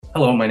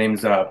Hello, my name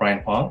is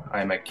Brian Hoang.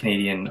 I'm a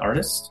Canadian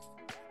artist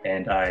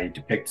and I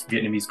depict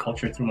Vietnamese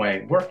culture through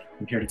my work.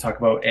 I'm here to talk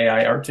about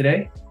AI art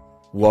today.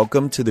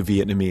 Welcome to The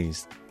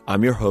Vietnamese.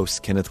 I'm your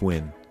host, Kenneth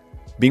Nguyen.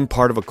 Being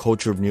part of a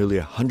culture of nearly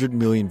 100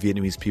 million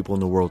Vietnamese people in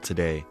the world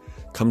today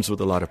comes with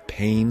a lot of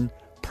pain,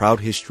 proud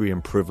history,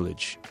 and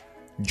privilege.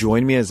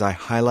 Join me as I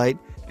highlight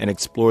and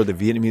explore the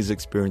Vietnamese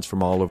experience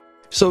from all over.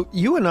 So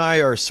you and I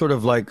are sort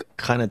of like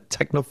kind of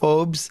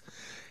technophobes,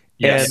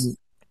 Yes. and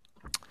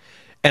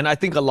and I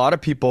think a lot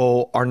of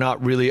people are not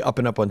really up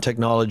and up on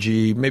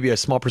technology, maybe a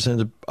small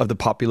percentage of the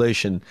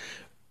population.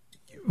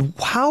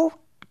 How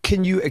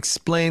can you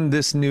explain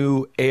this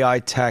new AI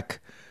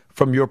tech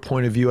from your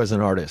point of view as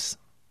an artist?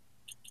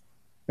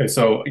 Okay,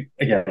 so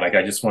again,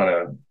 I just want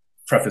to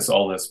preface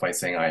all this by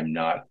saying I'm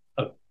not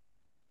a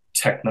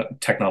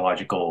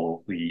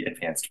technologically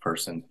advanced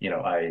person.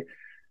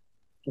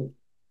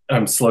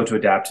 I'm slow to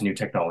adapt to new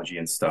technology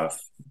and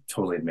stuff.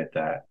 Totally admit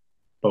that.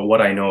 But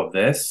what I know of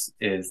this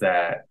is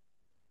that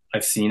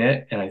I've seen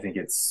it and I think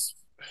it's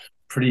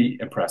pretty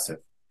impressive.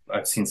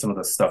 I've seen some of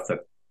the stuff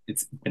that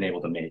it's been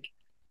able to make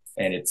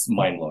and it's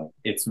mind blowing.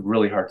 It's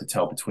really hard to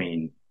tell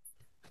between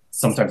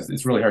sometimes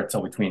it's really hard to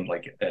tell between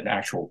like an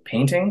actual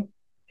painting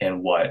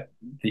and what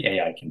the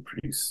AI can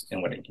produce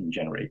and what it can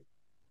generate.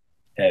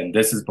 And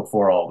this is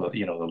before all the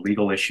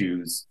legal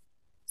issues,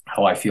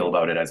 how I feel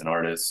about it as an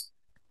artist,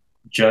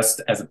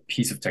 just as a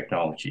piece of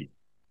technology.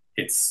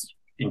 It's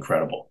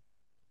incredible.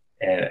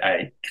 And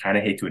I kind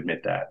of hate to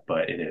admit that,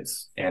 but it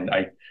is. And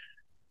a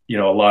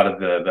lot of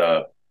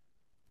the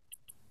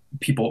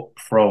people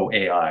pro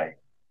AI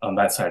on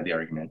that side of the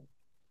argument,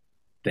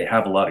 they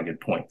have a lot of good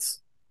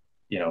points.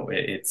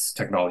 It's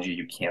technology,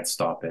 you can't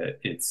stop it.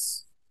 It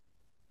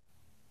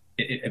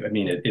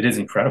is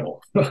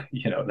incredible.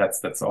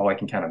 That's all I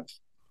can kind of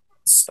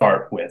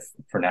start with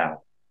for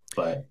now.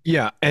 But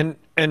Yeah, and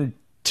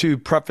to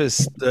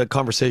preface the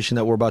conversation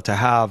that we're about to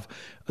have,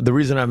 the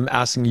reason I'm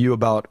asking you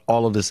about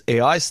all of this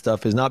AI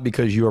stuff is not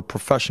because you're a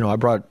professional. I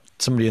brought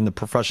somebody in the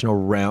professional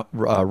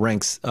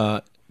ranks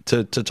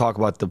to talk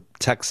about the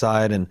tech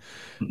side and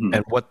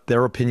mhm. what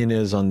their opinion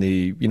is on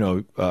the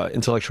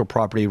intellectual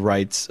property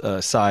rights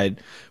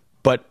side.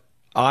 But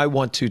I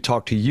want to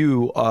talk to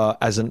you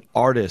as an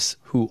artist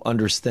who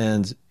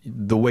understands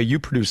the way you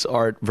produce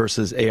art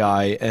versus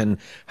AI and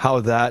how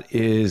that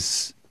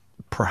is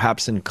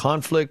perhaps in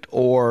conflict,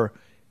 or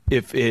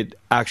if it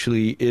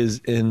actually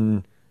is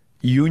in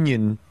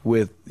union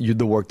with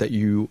the work that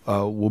you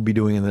will be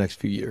doing in the next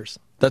few years.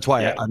 That's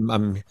why Yeah,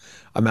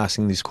 I'm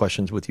asking these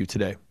questions with you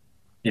today.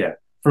 yeah.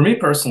 For me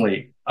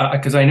personally,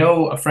 because I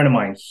know a friend of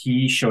mine,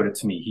 he showed it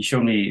to me. He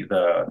showed me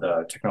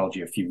the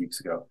technology a few weeks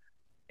ago,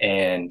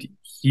 and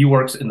he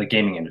works in the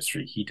gaming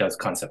industry. He does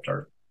concept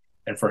art,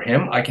 and for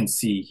him, I can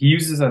see he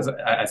uses it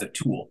as a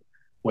tool.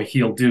 What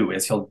he'll do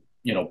is he'll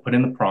put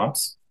in the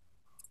prompts,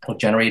 he'll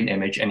generate an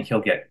image, and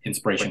he'll get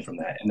inspiration from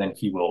that, and then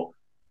he will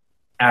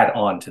add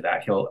on to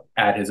that. He'll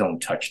add his own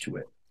touch to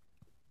it.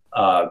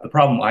 The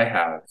problem I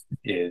have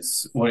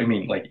is what I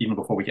mean, like even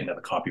before we get into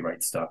the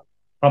copyright stuff,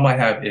 problem I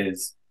have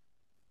is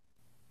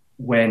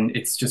when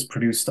it's just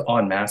produced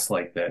en masse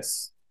like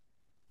this,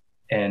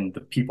 and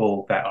the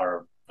people that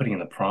are putting in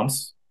the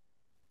prompts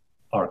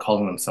are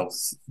calling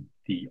themselves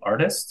the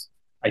artists.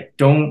 I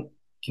don't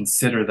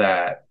consider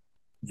that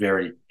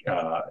very,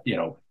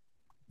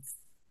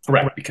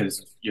 correct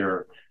because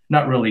you're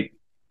not really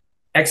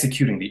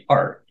executing the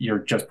art. You're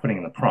just putting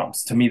in the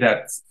prompts. To me,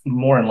 that's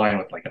more in line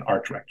with like an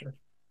art director.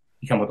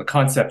 You come with a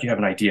concept, you have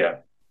an idea,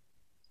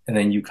 and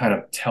then you kind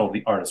of tell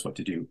the artist what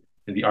to do.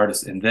 The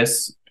artist in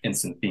this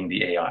instance being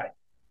the AI.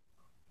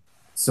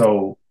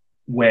 So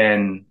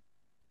when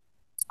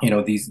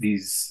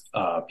these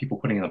people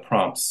putting in the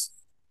prompts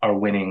are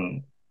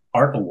winning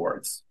art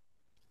awards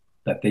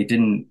that they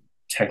didn't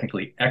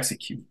technically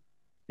execute,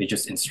 they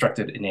just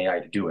instructed an AI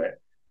to do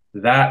it.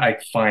 That I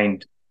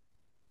find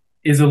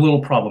is a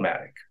little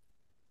problematic.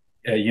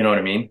 You know what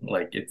I mean?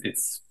 Like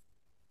it's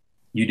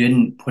you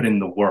didn't put in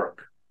the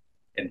work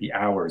and the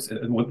hours,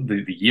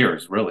 the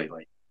years really.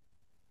 Like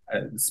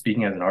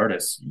speaking as an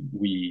artist,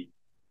 we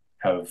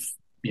have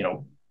you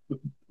know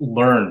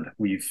learned,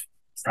 we've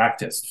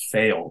practiced,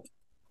 failed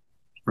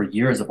for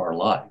years of our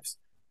lives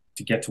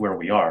to get to where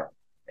we are,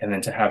 and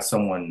then to have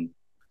someone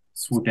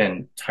swoop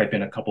in, type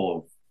in a couple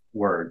of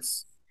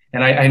words.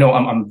 And I know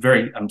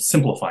I'm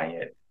simplifying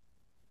it.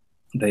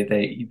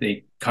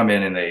 They come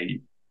in and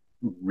they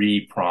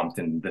re-prompt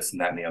and this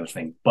and that and the other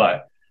thing,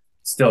 but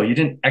still, you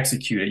didn't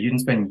execute it. You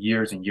didn't spend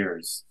years and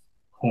years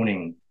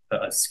honing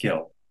a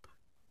skill,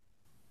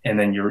 and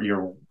then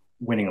you're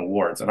winning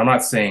awards. And I'm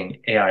not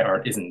saying AI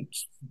art isn't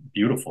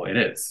beautiful; it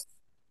is,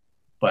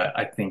 but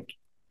I think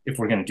if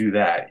we're going to do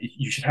that,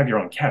 you should have your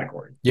own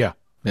category. Yeah,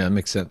 yeah, it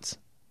makes sense.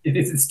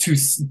 It's two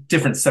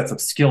different sets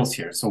of skills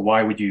here. So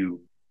why would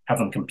you have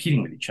them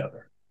competing with each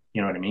other?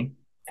 You know what I mean?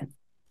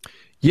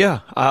 Yeah,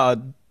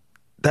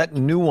 that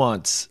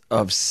nuance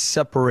of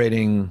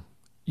separating,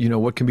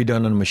 what can be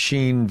done on a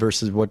machine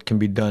versus what can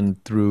be done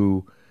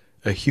through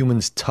a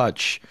human's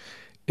touch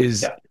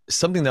is Yeah.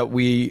 something that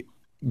we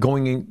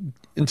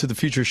into the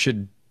future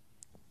should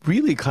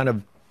really kind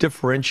of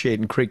differentiate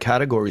and create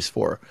categories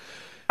for.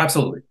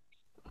 Absolutely.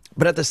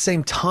 But at the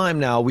same time,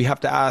 now we have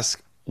to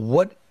ask,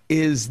 what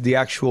is the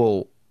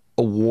actual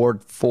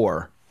award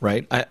for,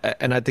 right?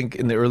 And I think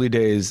in the early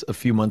days, a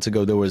few months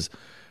ago, there was,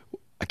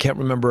 I can't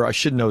remember, I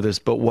should know this,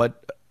 but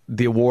what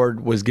the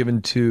award was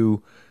given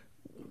to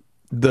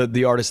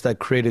the artist that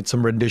created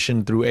some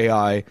rendition through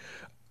AI.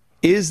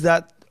 Is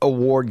that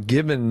award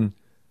given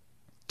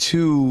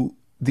to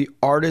the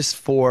artist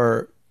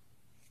for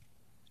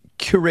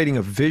curating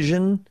a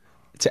vision,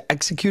 to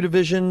execute a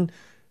vision?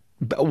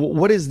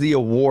 What is the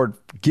award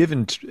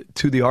given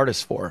to the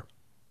artist for?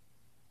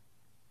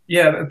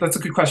 Yeah, that's a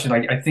good question.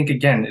 I think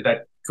again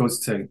that goes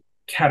to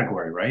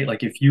category, right?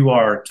 Like if you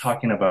are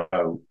talking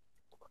about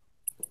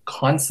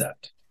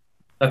concept,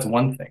 that's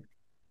one thing.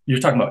 You're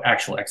talking about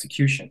actual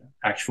execution,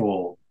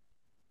 actual,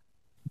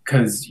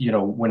 because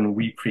when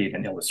we create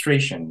an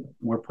illustration,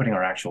 we're putting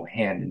our actual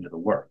hand into the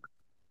work,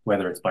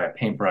 whether it's by a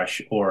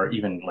paintbrush or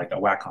even like a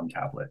Wacom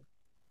tablet.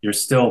 You're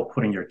still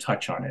putting your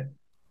touch on it.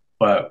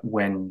 But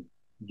and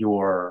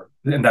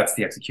that's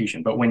the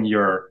execution. But when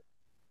you're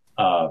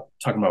talking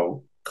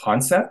about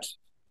concept,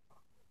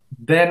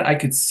 then I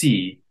could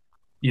see,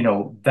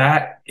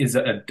 that is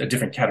a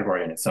different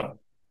category in its own.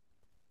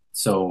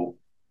 So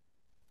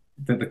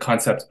the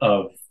concept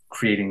of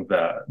creating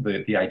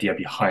the idea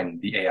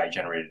behind the AI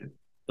generated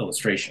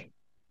illustration,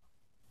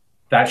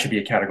 that should be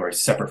a category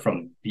separate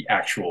from the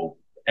actual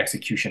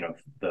execution of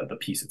the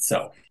piece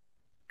itself.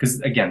 Because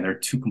again, they're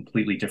two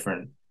completely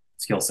different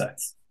skill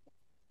sets.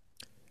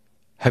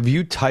 Have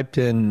you typed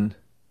in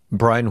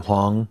Brian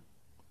Hoang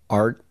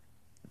art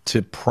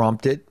to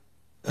prompt it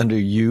under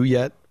you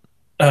yet?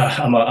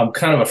 I'm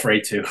kind of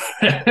afraid to.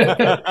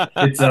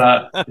 It's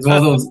one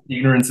of those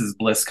ignorance is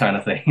bliss kind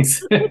of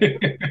things.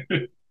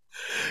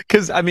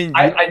 Because I mean,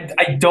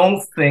 I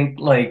don't think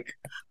like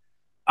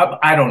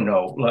I don't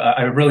know.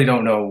 I really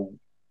don't know.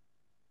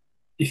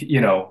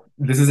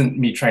 This isn't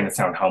me trying to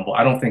sound humble.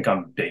 I don't think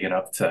I'm big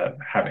enough to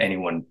have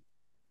anyone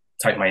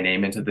type my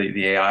name into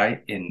the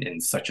AI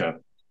in such a.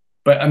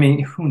 But I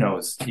mean, who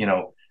knows?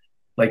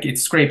 Like it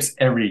scrapes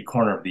every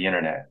corner of the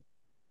internet,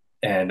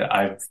 and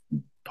I've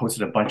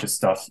posted a bunch of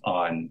stuff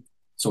on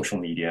social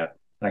media,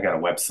 and I got a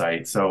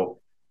website. So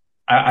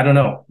I don't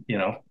know,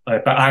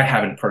 but I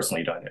haven't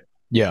personally done it.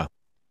 yeah.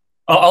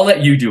 I'll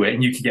let you do it,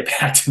 and you can get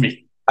back to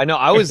me. I know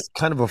I was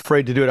kind of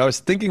afraid to do it. I was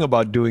thinking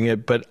about doing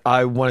it, but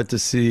I wanted to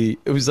see.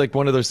 It was like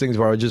one of those things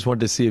where I just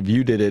wanted to see if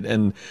you did it.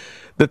 And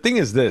the thing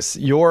is this,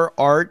 your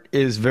art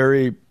is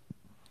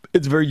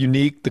it's very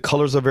unique. The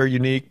colors are very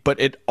unique, but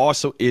it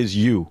also is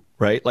you,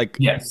 right? Like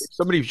Yes.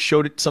 somebody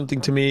showed it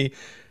something to me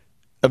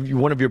of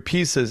one of your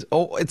pieces.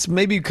 Oh, it's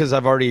maybe because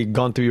I've already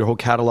gone through your whole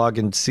catalog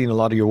and seen a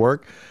lot of your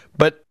work,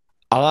 but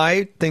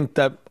I think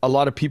that a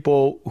lot of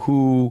people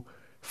who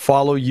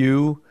follow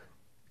you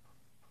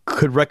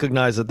could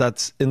recognize that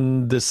that's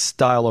in this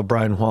style of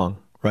Brian Hoang,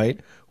 right?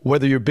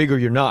 Whether you're big or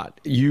you're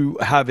not, you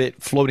have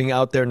it floating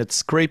out there and it's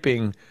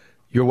scraping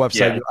your website,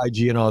 Yeah. your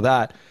IG and all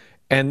that.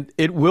 And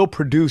it will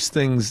produce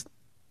things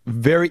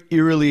very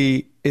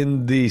eerily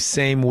in the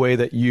same way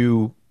that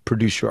you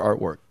produce your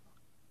artwork.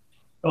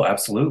 Oh,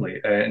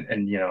 absolutely. And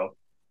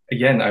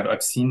again,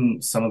 I've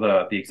seen some of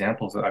the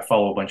examples. I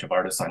follow a bunch of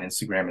artists on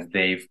Instagram, and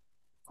they've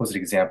posted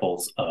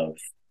examples of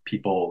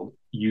people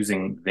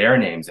using their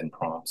names in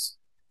prompts.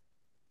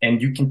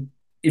 And you can,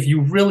 if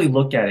you really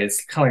look at it,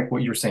 it's kind of like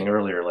what you were saying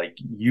earlier. Like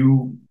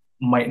you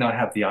might not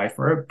have the eye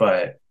for it,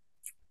 but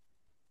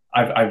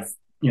I've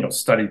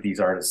studied these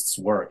artists'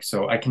 work,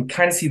 so I can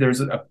kind of see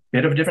there's a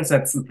bit of a difference.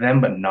 That's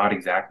them, but not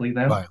exactly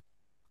them. Right.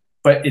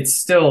 But it's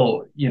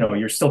still,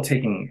 you're still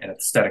taking an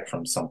aesthetic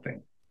from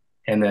something.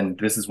 And then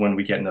this is when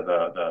we get into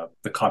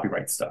the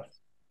copyright stuff.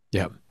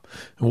 Yeah.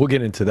 And we'll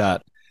get into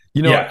that.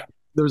 You know, Yeah.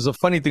 there's a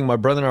funny thing. My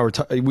brother and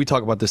I we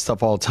talk about this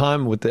stuff all the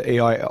time with the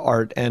AI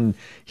art. And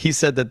he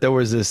said that there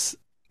was this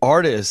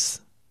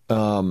artist,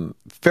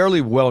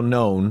 fairly well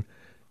known.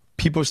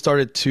 People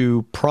started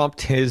to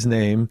prompt his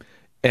name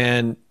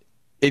and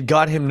it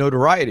got him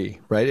notoriety,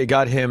 right? It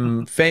got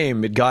him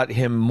fame. It got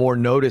him more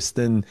notice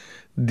than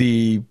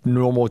the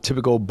normal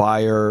typical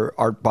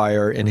art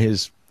buyer in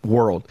his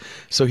world.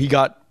 So he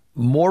got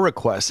more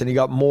requests and he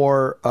got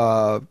more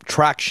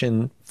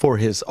traction for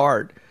his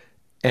art.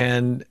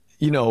 And,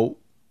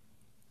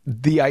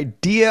 the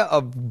idea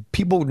of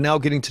people now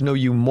getting to know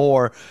you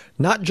more,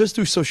 not just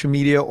through social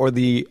media or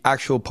the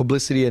actual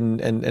publicity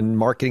and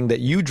marketing that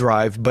you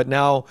drive, but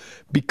now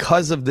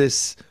because of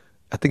this,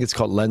 I think it's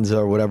called Lenza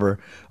or whatever,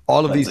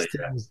 all of these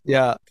things.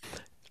 Yeah.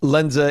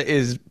 Lenza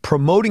is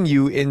promoting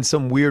you in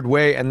some weird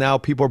way. And now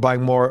people are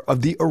buying more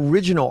of the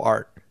original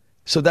art.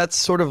 So that's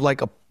sort of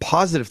like a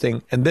positive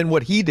thing. And then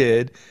what he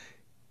did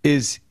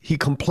is he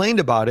complained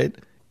about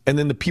it. And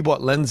then the people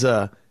at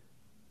Lenza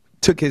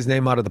took his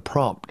name out of the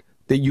prompt,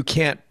 that you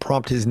can't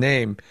prompt his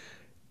name.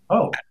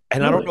 Oh, and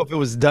really? I don't know if it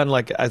was done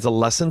like as a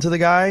lesson to the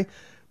guy,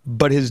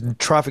 but his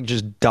traffic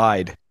just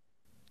died.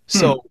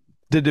 So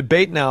the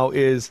debate now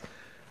is,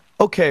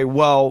 okay,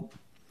 well,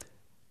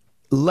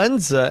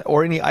 Lensa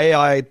or any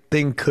AI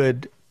thing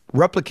could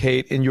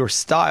replicate in your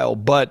style.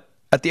 But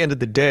at the end of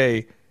the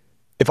day,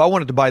 if I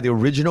wanted to buy the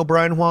original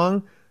Brian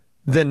Huang,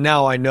 then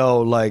now I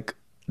know like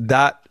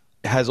that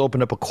has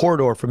opened up a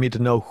corridor for me to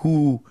know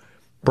who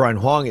Brian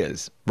Huang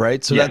is,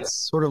 right? So Yeah. that's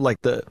sort of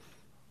like the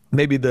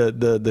maybe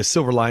the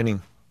silver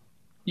lining.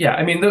 Yeah,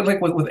 I mean,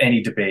 like with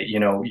any debate,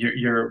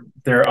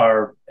 there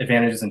are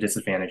advantages and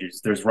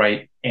disadvantages. There's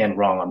right and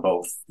wrong on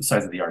both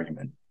sides of the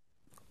argument.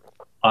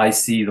 I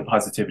see the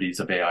positivities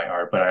of AI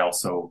art, but I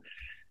also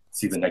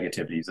see the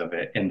negativities of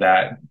it. And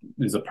that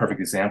is a perfect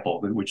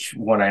example, which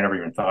one I never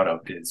even thought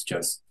of is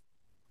just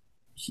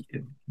he,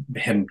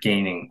 him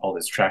gaining all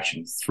this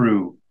traction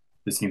through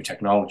this new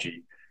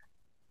technology.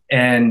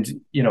 And,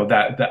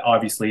 that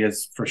obviously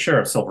is for sure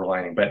a silver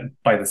lining, but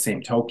by the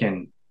same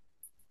token,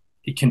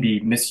 it can be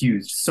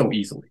misused so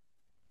easily.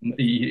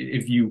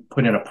 If you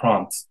put in a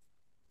prompt,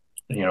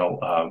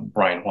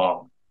 Brian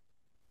Huang,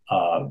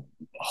 uh,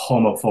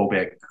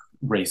 homophobic,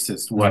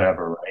 racist, Mm.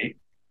 whatever, right?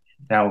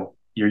 Now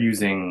you're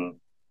using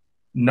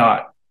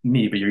not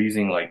me, but you're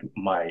using like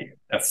my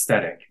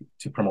aesthetic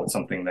to promote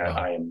something that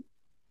Wow. I am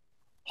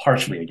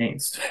harshly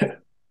against.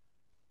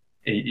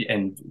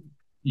 And,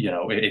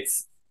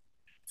 it's,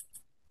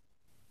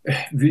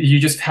 you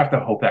just have to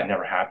hope that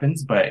never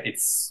happens, but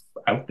it's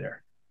out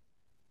there.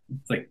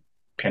 It's like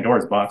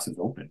Pandora's box is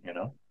open.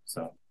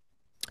 So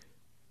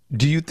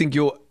Do you think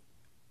you'll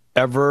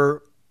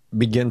ever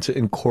begin to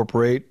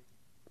incorporate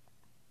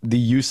the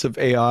use of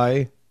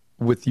AI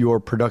with your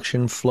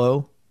production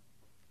flow?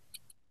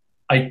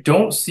 I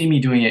don't see me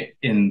doing it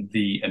in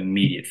the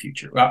immediate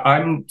future.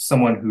 I'm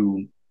someone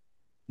who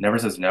never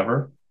says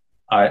never.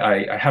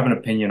 I have an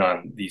opinion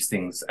on these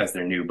things as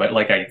they're new, but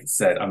like I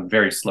said, I'm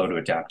very slow to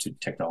adapt to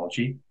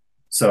technology.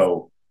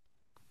 So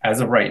as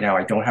of right now,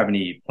 I don't have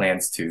any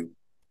plans to.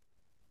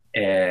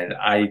 And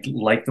I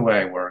like the way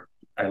I work.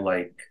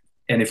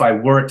 And if I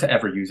were to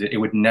ever use it, it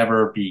would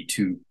never be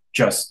to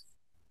just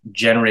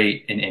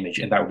generate an image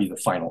and that would be the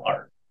final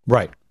art.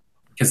 Right.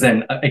 Because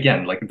then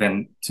again, like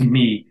then to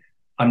me,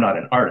 I'm not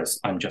an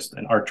artist. I'm just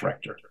an art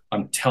director.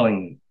 I'm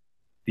telling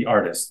the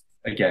artist,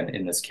 again,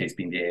 in this case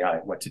being the AI,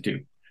 what to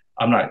do.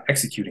 I'm not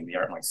executing the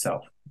art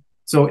myself.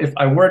 So if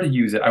I were to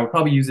use it, I would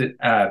probably use it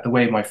the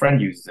way my friend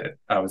uses it.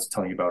 I was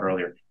telling you about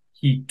earlier.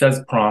 He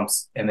does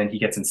prompts and then he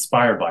gets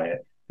inspired by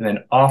it. And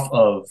then off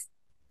of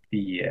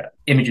the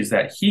images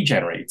that he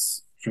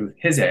generates through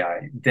his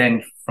AI,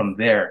 then from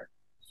there,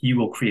 he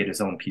will create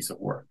his own piece of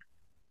work.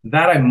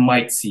 That I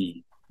might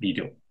see me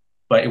doing,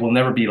 but it will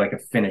never be like a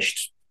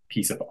finished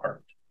piece of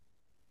art.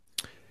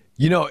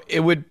 It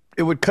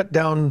would cut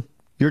down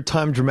your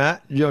time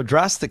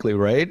drastically,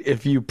 right?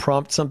 If you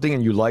prompt something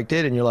and you liked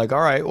it and you're like,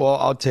 all right, well,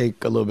 I'll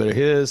take a little bit of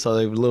his, I'll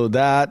take a little of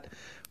that,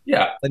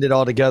 Yeah, blend it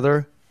all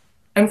together.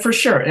 and for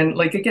sure, and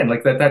like again,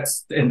 like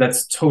that's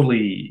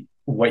totally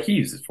what he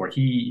uses for.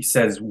 He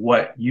says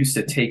what used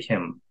to take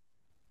him,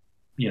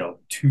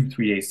 2,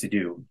 3 days to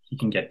do, he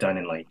can get done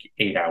in like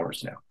 8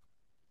 hours now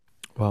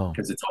Wow.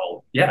 because it's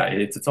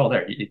all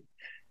there.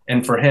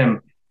 And for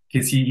him,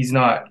 because he's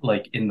not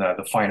like in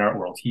the fine art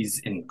world, he's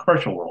in the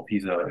commercial world.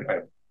 He's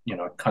a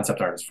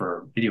concept artist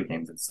for video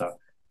games and stuff.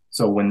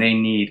 So when they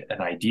need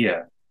an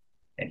idea,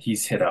 and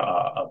he's hit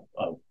a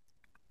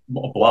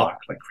Block. block,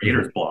 like Mhm.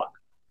 creator's block,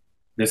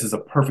 this is a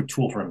perfect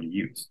tool for him to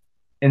use.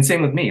 And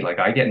same with me. Like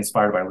I get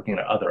inspired by looking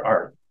at other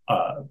art,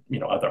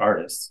 other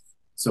artists.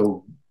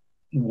 So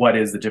what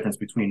is the difference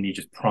between me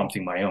just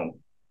prompting my own?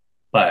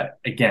 But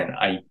again,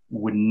 I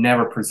would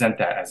never present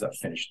that as a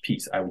finished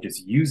piece. I would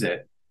just use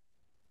it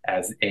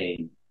as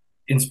a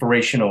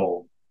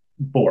inspirational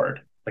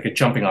board, like a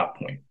jumping off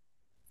point.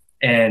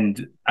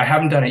 And I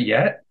haven't done it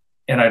yet,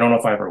 and I don't know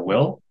if I ever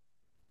will.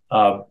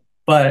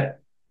 But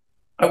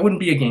I wouldn't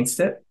be against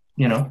it.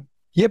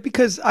 Yeah,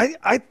 because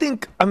I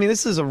think, I mean,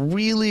 this is a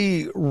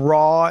really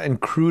raw and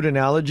crude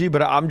analogy,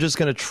 but I'm just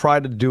going to try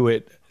to do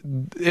it.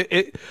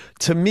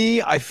 To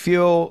me, I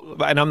feel,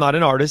 and I'm not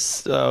an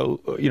artist,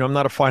 I'm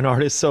not a fine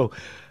artist. So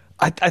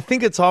I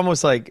think it's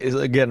almost like,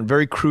 again,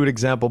 very crude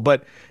example,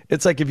 but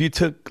it's like if you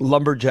took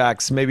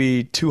lumberjacks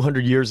maybe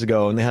 200 years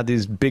ago and they had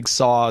these big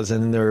saws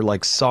and they're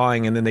like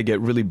sawing and then they get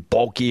really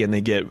bulky and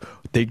they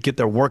get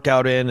their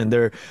workout in and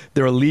they're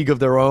a league of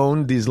their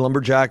own. These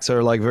lumberjacks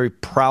are like very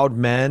proud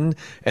men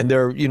and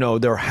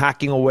they're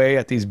hacking away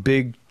at these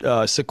big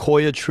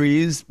sequoia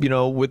trees,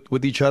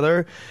 with each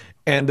other,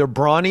 and they're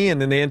brawny, and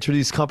then they enter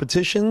these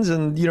competitions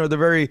and they're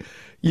very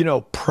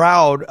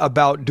proud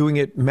about doing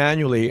it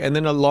manually. And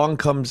then along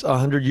comes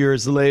 100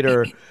 years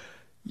later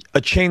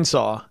a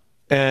chainsaw,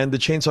 and the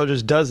chainsaw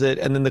just does it,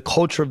 and then the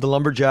culture of the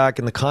lumberjack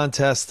and the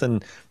contest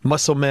and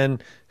muscle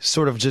men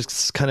sort of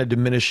just kind of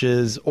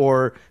diminishes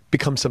or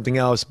becomes something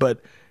else.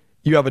 But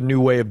you have a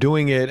new way of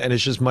doing it, and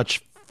it's just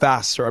much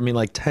faster. I mean,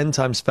 like 10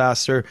 times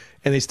faster,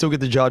 and they still get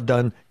the job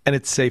done, and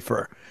it's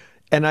safer.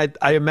 And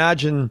I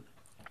imagine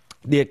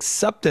the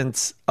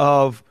acceptance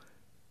of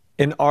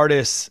an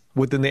artist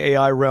within the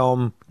AI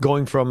realm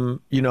going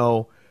from,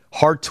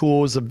 hard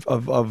tools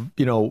of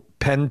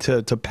pen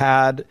to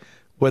pad,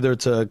 whether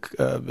it's a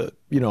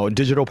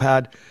digital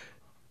pad,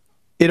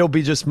 it'll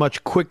be just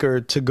much quicker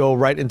to go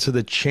right into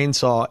the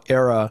chainsaw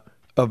era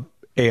of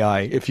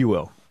AI, if you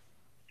will.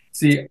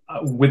 See,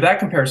 with that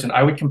comparison,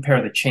 I would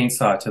compare the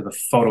chainsaw to the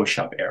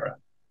Photoshop era.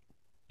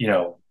 You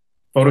know,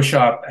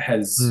 Photoshop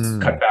has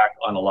cut Mm, back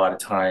on a lot of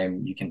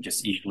time. You can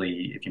just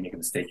easily, if you make a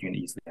mistake, you can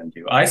easily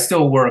undo. I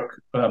still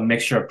work a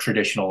mixture of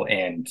traditional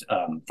and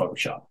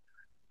Photoshop.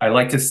 I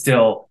like to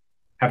still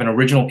have an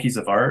original piece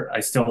of art. I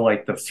still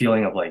like the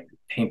feeling of like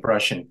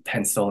paintbrush and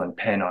pencil and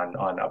pen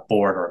on a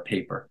board or a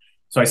paper.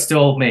 So I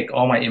still make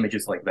all my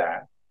images like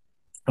that.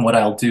 And what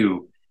I'll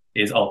do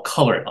is I'll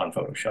color it on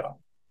Photoshop.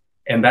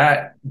 And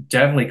that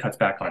definitely cuts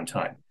back on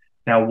time.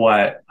 Now,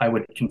 what I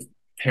would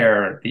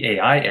compare the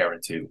AI era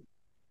to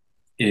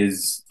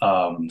is I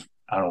don't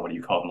know what do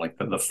you call them, like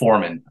the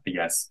foreman, I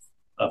guess,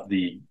 of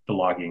the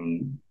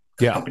logging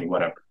yeah. company,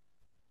 whatever,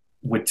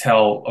 would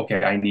tell,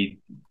 okay, I need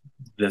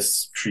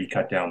this tree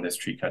cut down, this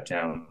tree cut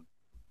down.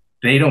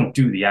 They don't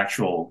do the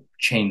actual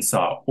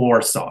chainsaw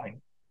or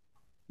sawing.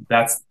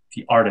 That's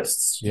the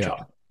artist's Yeah.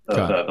 job,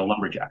 Got it. the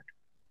lumberjack.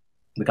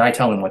 The guy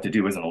telling what to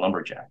do isn't a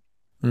lumberjack.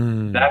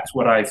 Mm. That's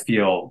what I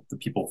feel the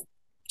people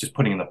just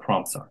putting in the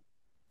prompts are,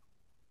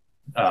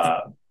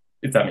 uh,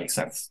 if that makes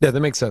sense. Yeah, that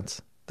makes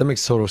sense. That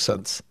makes total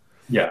sense.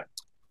 Yeah.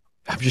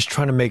 I'm just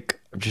trying to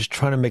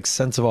make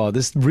sense of all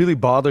this. Really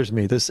bothers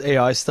me. This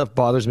AI stuff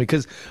bothers me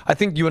because I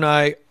think you and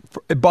I,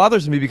 it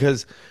bothers me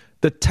because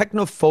the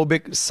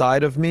technophobic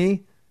side of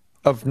me,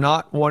 of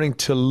not wanting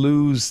to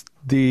lose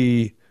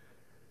the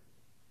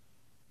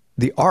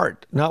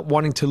art, not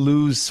wanting to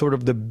lose sort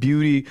of the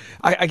beauty.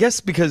 I guess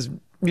because,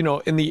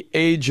 in the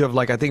age of,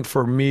 like, I think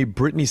for me,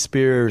 Britney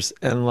Spears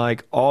and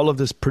like all of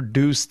this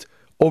produced,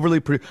 overly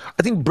produced,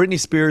 I think Britney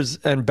Spears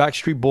and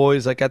Backstreet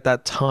Boys, like at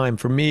that time,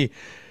 for me,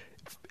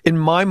 in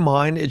my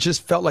mind, it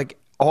just felt like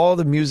all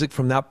the music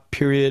from that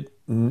period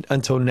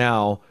until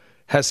now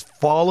has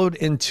followed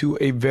into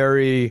a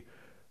very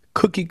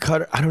cookie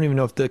cutter. I don't even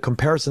know if the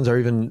comparisons are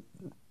even,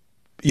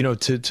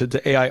 to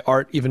the AI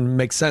art even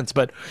makes sense.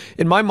 But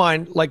in my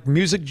mind, like,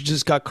 music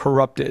just got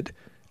corrupted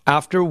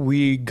after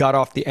we got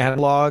off the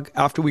analog,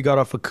 after we got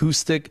off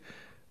acoustic.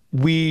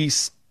 We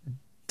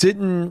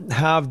didn't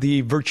have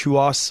the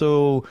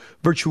virtuosic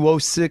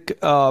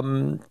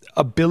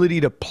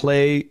ability to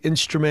play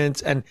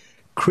instruments and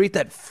create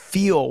that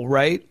feel,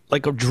 right?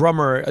 Like a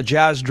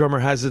jazz drummer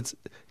has its,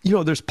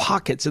 there's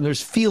pockets and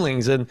there's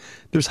feelings and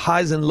there's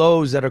highs and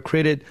lows that are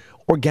created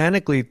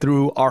organically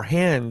through our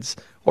hands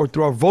or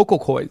through our vocal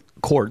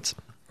cords.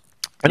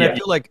 And I Yeah.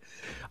 feel like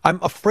I'm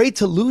afraid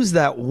to lose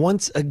that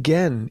once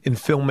again in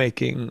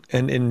filmmaking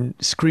and in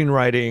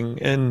screenwriting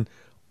and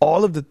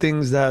all of the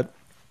things that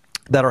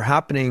are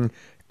happening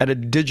at a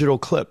digital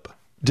clip,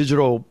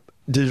 digital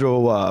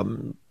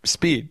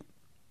speed.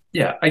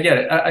 Yeah, I get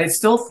it. I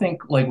still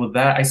think like with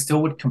that, I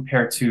still would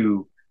compare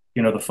to,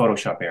 the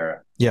Photoshop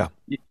era. Yeah.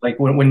 Like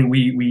when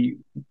we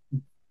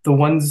the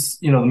ones,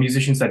 the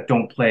musicians that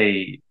don't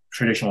play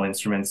traditional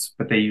instruments,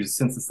 but they use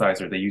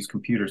synthesizer, they use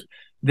computers,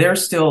 they're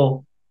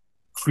still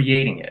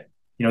creating it.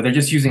 They're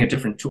just using a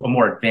different tool, a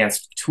more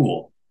advanced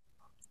tool.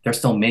 They're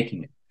still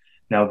making it.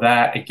 Now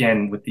that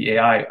again with the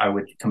AI, I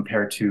would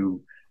compare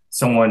to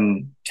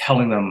someone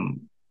telling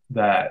them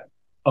that,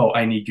 oh,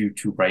 I need you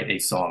to write a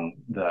song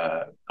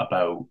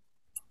about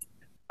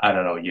I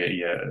don't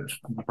know,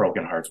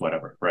 broken hearts,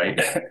 whatever, right?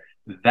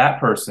 That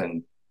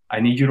person,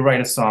 I need you to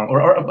write a song or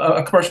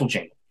a commercial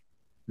jingle.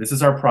 This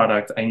is our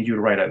product. I need you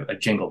to write a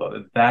jingle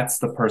though. That's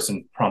the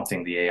person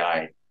prompting the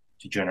AI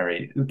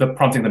to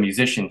prompting the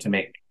musician to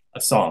make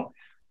a song,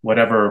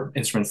 whatever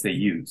instruments they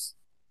use.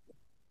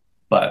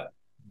 But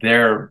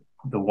they're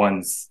the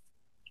ones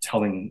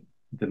telling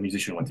the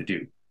musician what to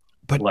do,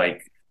 But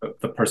like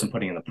the person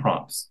putting in the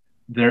prompts.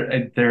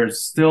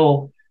 There's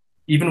still,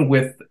 even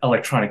with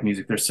electronic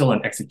music, there's still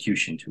an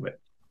execution to it.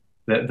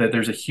 That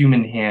there's a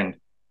human hand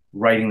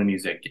writing the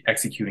music,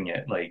 executing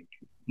it, like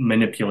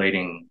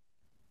manipulating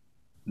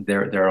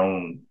their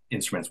own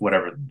instruments,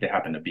 whatever they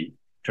happen to be,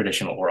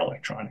 traditional or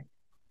electronic.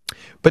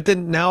 but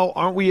then now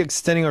aren't we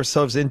extending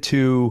ourselves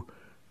into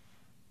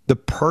the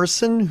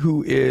person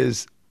who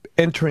is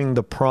entering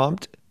the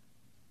prompt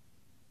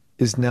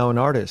is now an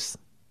artist,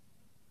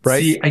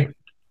 right? See,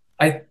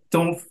 I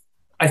don't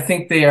I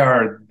think they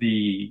are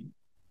the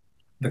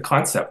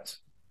concept,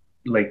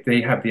 like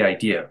they have the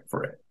idea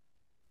for it,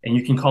 and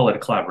you can call it a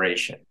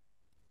collaboration.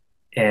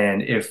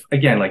 And if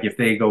again, like if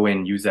they go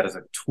in, use that as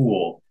a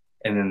tool,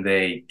 and then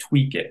they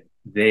tweak it,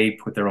 they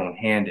put their own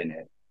hand in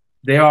it.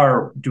 They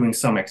are doing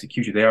some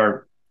execution. They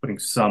are putting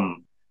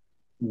some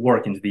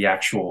work into the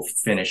actual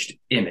finished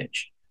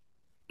image.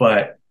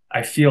 But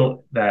I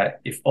feel that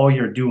if all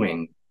you're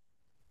doing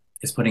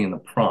is putting in the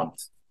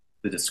prompt,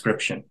 the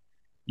description,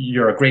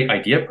 you're a great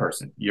idea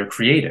person. You're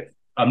creative.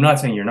 I'm not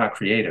saying you're not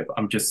creative.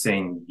 I'm just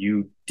saying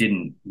you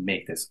didn't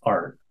make this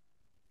art.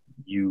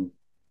 You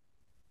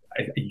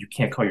you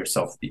can't call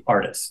yourself the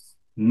artist.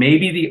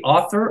 Maybe the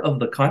author of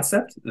the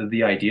concept,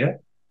 the idea,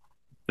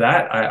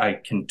 that I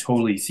can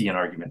totally see an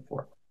argument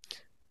for.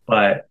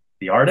 But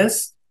the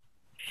artist,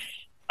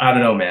 I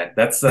don't know, man.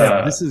 That's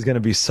Man, this is going to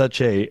be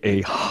such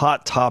a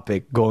hot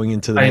topic going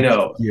into the I next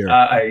know. year.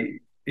 I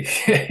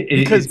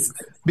because it's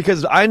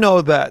because I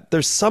know that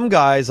there's some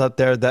guys out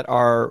there that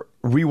are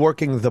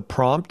reworking the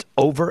prompt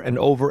over and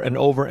over and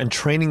over and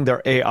training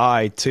their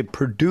AI to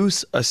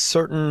produce a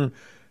certain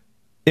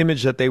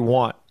image that they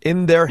want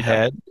in their yeah,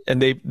 head,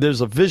 and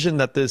there's a vision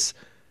that this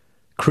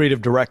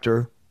creative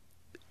director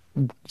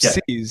yeah,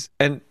 sees,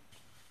 and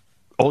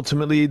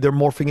ultimately they're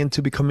morphing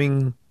into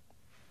becoming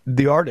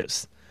the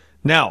artist.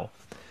 Now,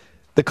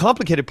 the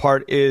complicated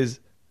part is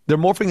they're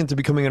morphing into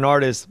becoming an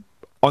artist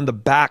on the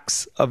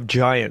backs of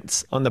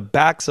giants, on the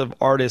backs of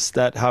artists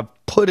that have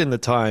put in the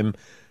time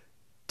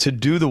to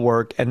do the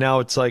work. And now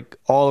it's like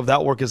all of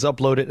that work is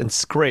uploaded and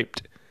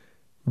scraped yeah,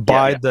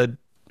 by the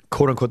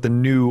quote unquote the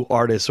new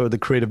artist or the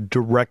creative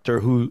director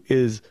who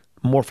is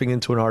morphing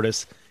into an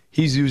artist.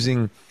 He's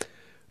using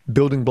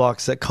building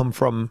blocks that come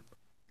from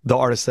the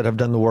artists that have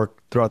done the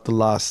work throughout the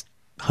last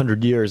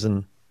 100 years.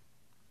 And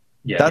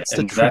yeah. that's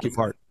the And tricky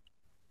part.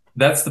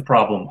 that's the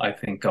problem I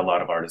think a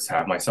lot of artists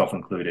have, myself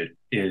included,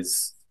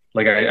 is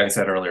like I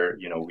said earlier,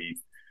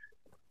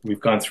 we've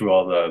gone through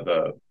all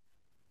the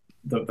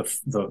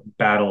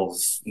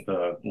battles,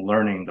 the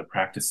learning, the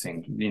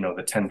practicing,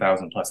 the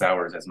 10,000 plus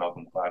hours, as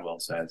Malcolm Gladwell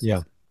says.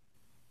 Yeah.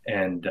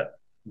 And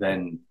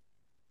then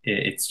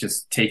it's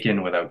just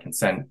taken without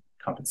consent,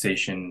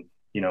 compensation,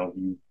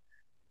 you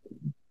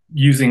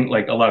using,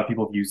 like, a lot of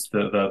people have used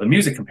the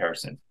music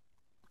comparison,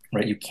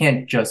 right? You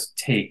can't just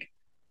take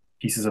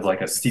pieces of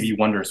like a Stevie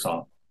Wonder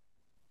song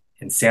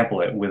and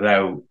sample it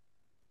without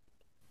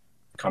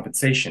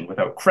compensation,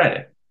 without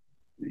credit.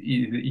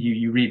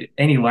 You read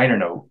any liner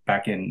note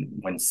back in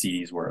when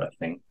CDs were a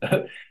thing.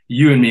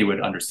 You and me would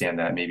understand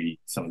that. Maybe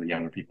some of the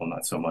younger people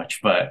not so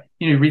much. But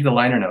you read the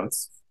liner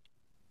notes,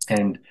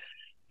 and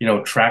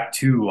track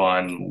two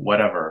on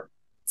whatever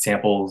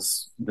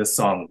samples this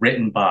song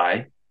written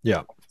by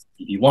Yeah.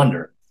 Stevie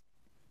Wonder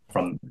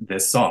from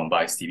this song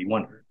by Stevie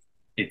Wonder.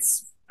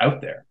 It's out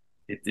there.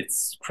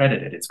 It's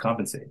credited. It's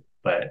compensated.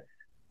 But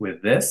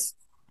with this,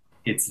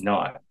 it's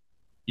not.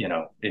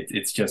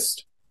 It's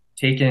just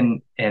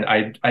taken, and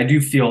I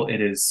do feel it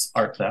is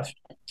art theft.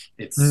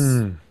 It's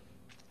Mm,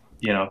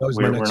 that was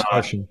my we're next not.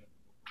 question.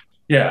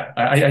 Yeah,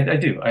 I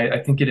do. I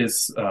think it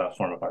is a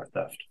form of art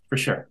theft for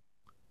sure.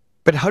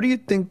 But how do you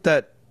think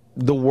that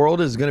the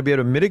world is going to be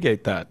able to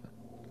mitigate that?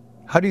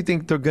 How do you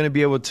think they're going to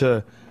be able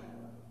to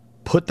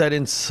put that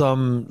in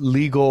some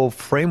legal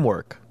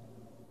framework?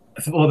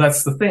 Well,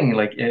 that's the thing.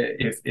 Like,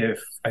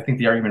 if I think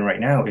the argument right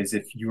now is,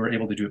 if you were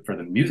able to do it for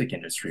the music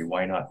industry,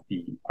 why not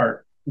the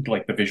art,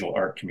 like the visual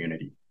art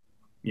community?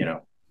 You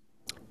know,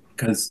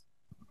 because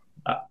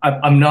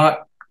I'm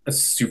not a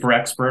super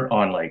expert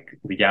on like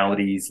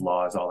legalities,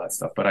 laws, all that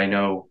stuff, but I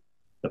know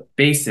the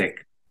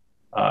basic.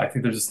 I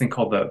think there's this thing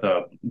called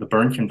the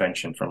Berne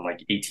Convention from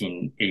like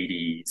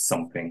 1880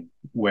 something,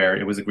 where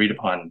it was agreed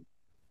upon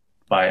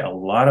by a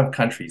lot of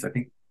countries. I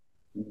think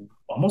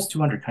almost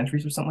 200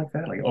 countries or something like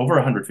that, like over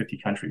 150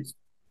 countries.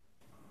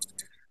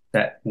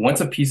 That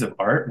once a piece of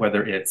art,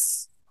 whether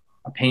it's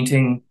a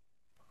painting,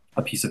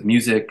 a piece of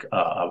music,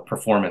 a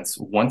performance,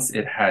 once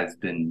it has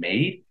been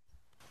made,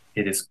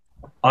 it is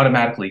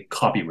automatically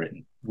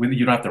copywritten.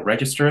 You don't have to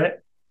register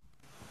it.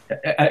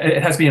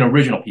 It has to be an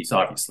original piece,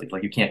 obviously.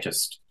 Like, you can't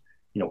just,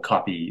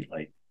 copy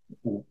like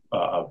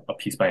a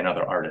piece by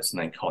another artist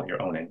and then call it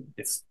your own. And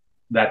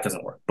that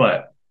doesn't work.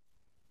 But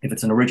if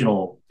it's an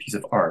original piece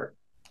of art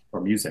or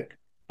music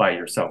by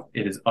yourself,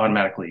 it is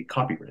automatically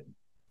copywritten.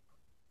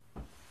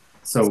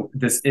 So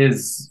this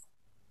is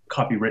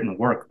copywritten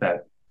work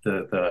that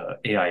the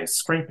AI is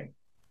scraping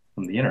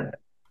from the internet.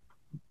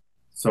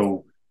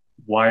 So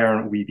why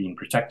aren't we being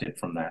protected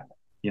from that?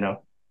 You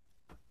know?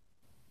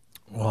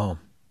 Wow.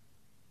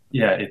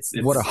 Yeah,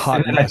 What a and,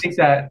 hot and I mess. think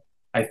that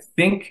I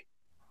think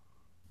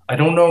I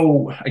don't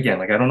know, again,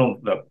 like, I don't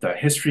know the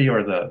history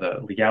or the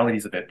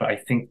legalities of it, but I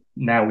think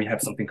now we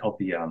have something called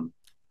the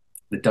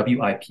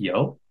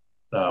WIPO,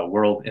 the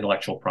World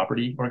Intellectual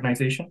Property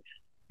Organization.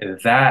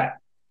 That,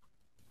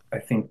 I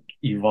think,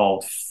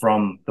 evolved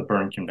from the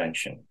Berne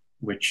Convention,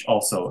 which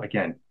also,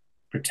 again,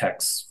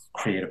 protects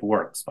creative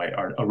works by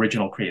art,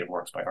 original creative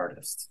works by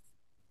artists.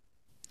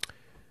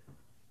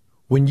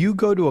 When you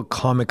go to a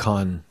Comic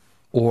Con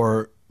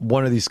or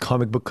one of these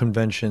comic book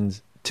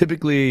conventions,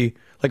 typically,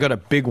 like at a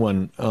big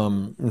one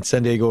in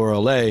San Diego or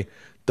LA,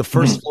 the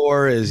first Mhm.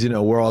 floor is,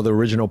 where all the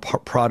original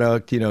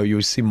product,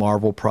 you see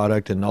Marvel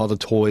product and all the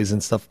toys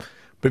and stuff.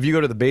 But if you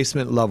go to the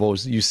basement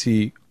levels, you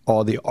see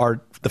all the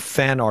art, the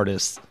fan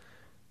artists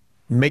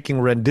making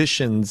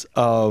renditions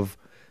of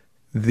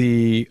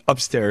the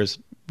upstairs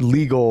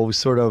legal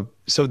sort of,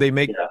 so they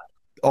make Yeah,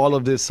 all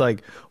of this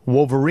like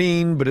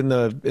Wolverine, but in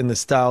the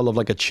style of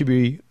like a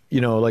chibi,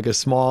 like a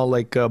small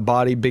like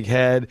body, big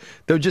head.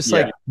 They'll just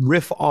like yeah.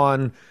 riff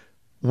on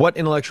what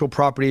intellectual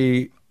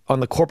property on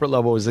the corporate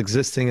level is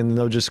existing, and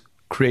they'll just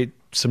create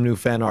some new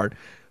fan art.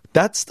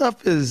 That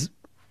stuff is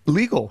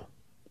legal.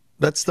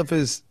 That stuff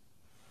is,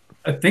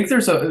 I think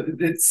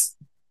it's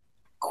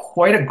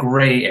quite a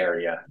gray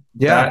area.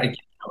 yeah, That,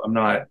 I'm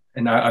not,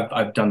 and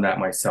I've done that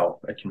myself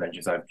at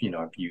conventions. I've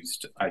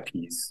used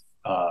IPs.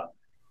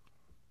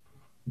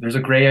 There's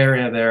a gray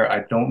area there.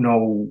 I don't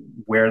know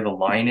where the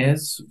line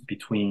is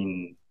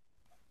between,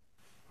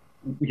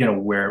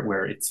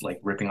 where it's like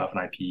ripping off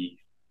an IP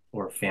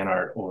or fan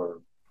art,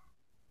 or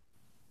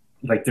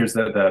like there's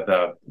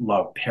the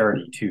law of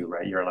parody too,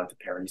 right? You're allowed to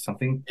parody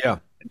something. Yeah.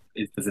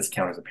 Does this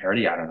count as a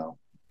parody? I don't know.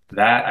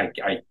 That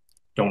I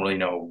don't really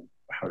know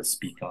how to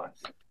speak on.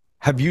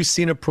 Have you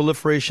seen a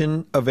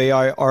proliferation of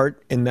AI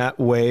art in that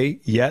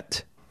way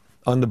yet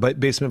on the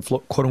basement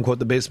floor, quote unquote,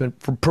 the basement,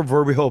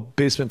 proverbial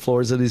basement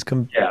floors of these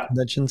Yeah,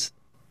 conventions?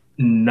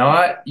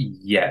 not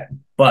yet,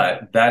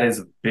 but that is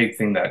a big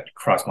thing that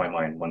crossed my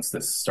mind once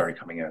this started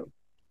coming out.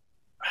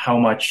 How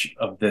much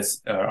of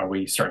this are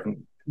we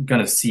starting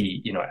gonna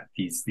see, at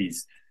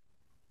these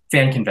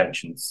fan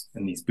conventions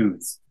and these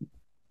booths?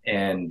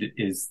 And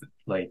is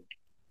like,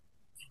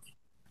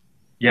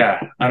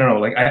 yeah, I don't know.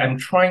 Like I'm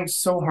trying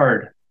so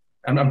hard.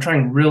 I'm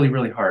trying really,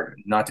 really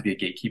hard not to be a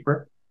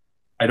gatekeeper.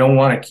 I don't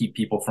want to keep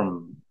people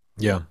from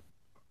Yeah.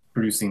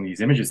 producing these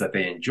images that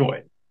they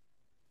enjoy.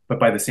 But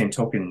by the same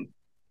token,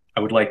 I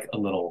would like a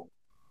little,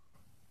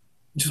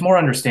 just more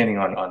understanding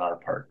on our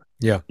part,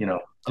 Yeah.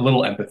 a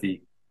little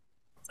empathy.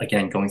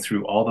 Again, going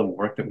through all the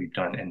work that we've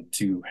done and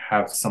to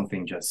have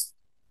something just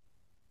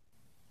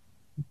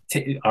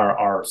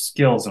our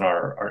skills and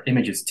our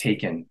images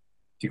taken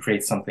to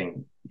create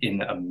something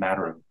in a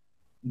matter of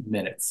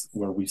minutes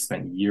where we've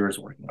spent years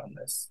working on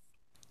this.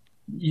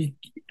 You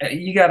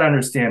got to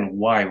understand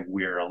why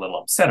we're a little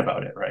upset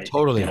about it, right?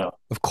 Totally.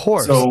 Of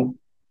course. So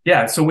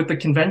yeah, so with the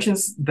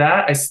conventions,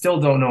 that I still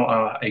don't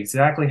know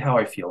exactly how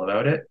I feel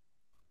about it,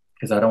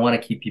 because I don't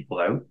want to keep people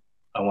out.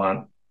 I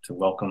want to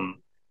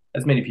welcome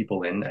as many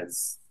people in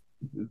as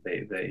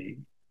they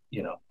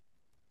you know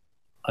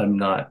I'm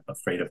not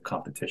afraid of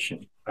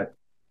competition,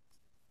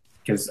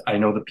 because I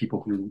know the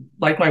people who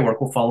like my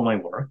work will follow my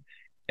work,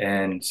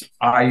 and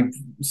I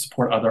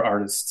support other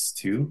artists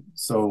too.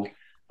 So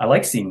I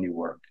like seeing new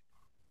work.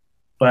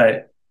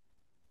 But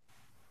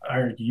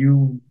are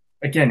you,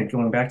 again,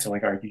 going back to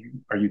like, are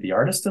you the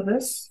artist of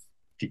this?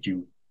 Did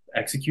you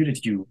execute it?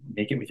 Did you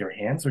make it with your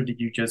hands, or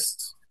did you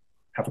just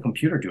have a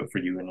computer do it for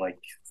you in like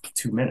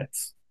 2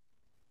 minutes?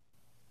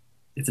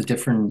 It's a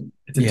different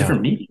Yeah.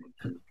 medium.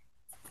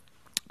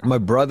 My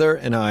brother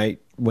and I,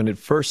 when it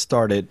first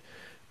started,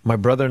 my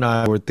brother and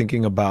I were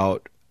thinking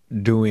about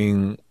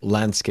doing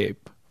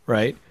landscape,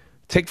 right?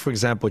 Take, for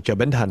example,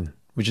 Jabentan,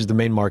 which is the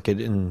main market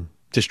in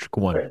District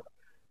 1. Right.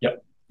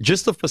 Yep.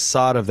 Just the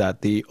facade of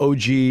that, the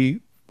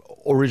OG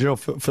original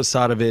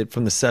facade of it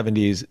from the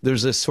 70s,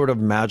 there's this sort of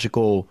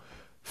magical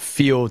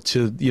feel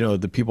to,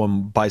 the people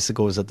on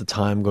bicycles at the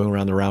time going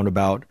around the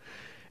roundabout.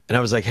 And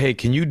I was like, hey,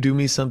 can you do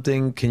me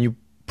something? Can you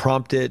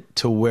prompt it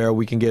to where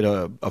we can get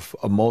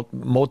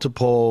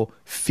multiple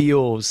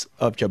feels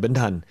of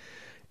Jabentan?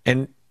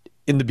 And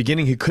in the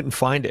beginning, he couldn't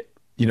find it,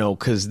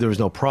 because there was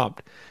no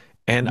prompt.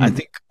 And I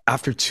think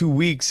after 2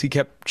 weeks, he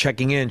kept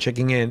checking in,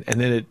 and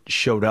then it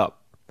showed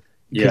up.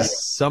 Yeah.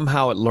 Because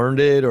somehow it learned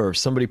it, or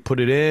somebody put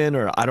it in,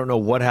 or I don't know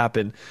what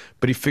happened,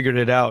 but he figured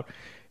it out.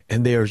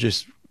 And they are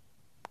just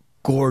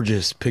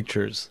gorgeous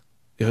pictures.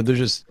 They're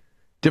just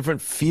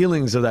different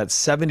feelings of that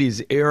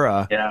 70s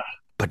era, Yeah.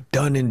 but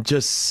done in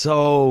just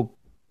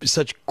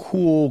such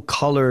cool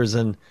colors,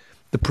 and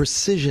the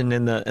precision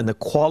and the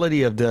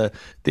quality of the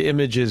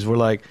images were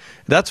like,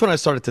 that's when I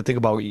started to think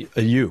about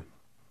you.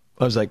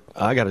 I was like,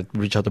 I got to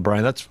reach out to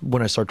Brian. That's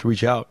when I start to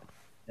reach out.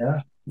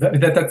 Yeah.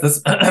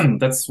 That's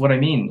that's what I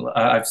mean.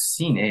 I've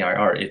seen AI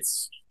art. It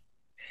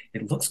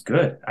looks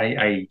good.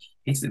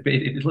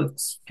 It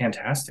looks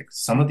fantastic.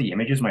 Some of the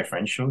images my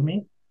friend showed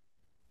me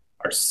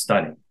are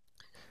stunning.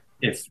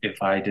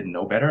 If I didn't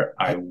know better,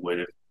 I would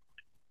have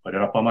put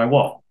it up on my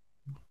wall.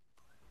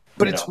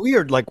 But You it's know,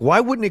 weird. Like, why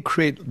wouldn't it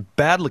create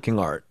bad looking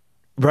art?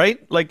 Right?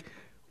 Like,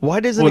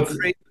 why doesn't well, it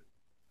create?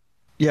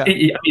 Yeah. I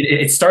mean,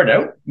 it started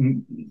out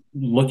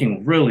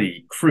looking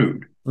really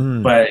crude,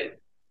 Mm. but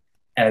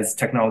as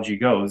technology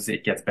goes,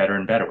 it gets better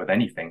and better with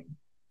anything.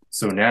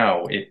 So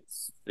now it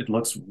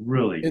looks It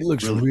really,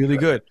 looks really really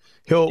good. good.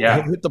 He'll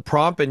Yeah. hit the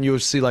prompt and you'll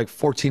see like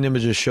 14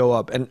 images show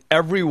up, and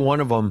every one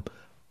of them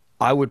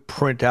I would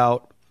print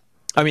out.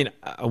 I mean,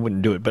 I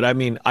wouldn't do it, but I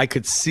mean, I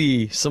could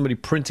see somebody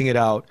printing it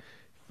out,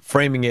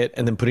 framing it,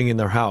 and then putting it in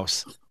their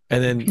house.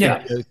 And then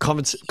Yeah.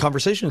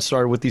 conversation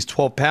started with these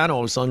 12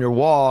 panels on your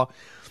wall,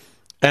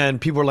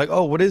 and people are like,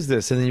 "Oh, what is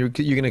this?" And then you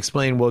can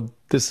explain, "Well,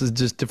 this is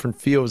just different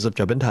fields of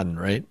Jabentan,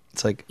 right?"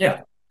 It's like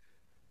Yeah.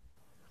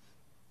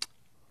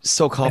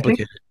 so I think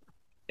complicated.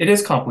 it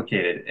is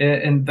complicated,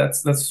 and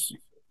that's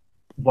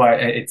why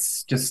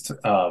it's just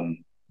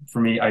for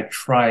me. I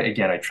try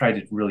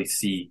to really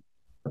see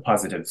the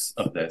positives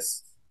of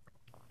this,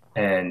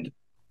 and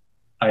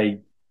I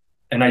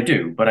I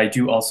do, but I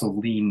do also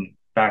lean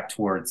back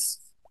towards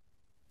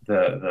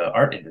the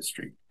art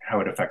industry, how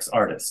it affects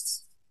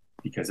artists,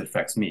 because it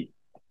affects me.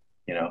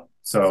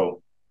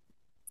 So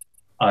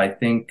I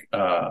think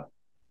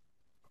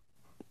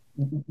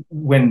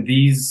when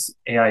these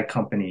AI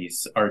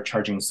companies are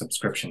charging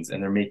subscriptions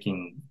and they're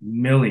making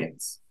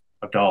millions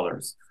of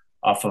dollars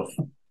off of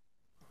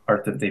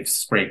art that they've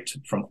scraped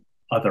from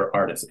other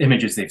artists,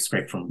 images they've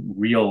scraped from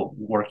real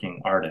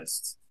working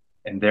artists,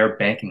 and they're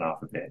banking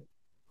off of it,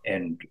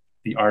 and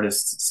the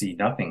artists see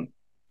nothing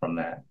from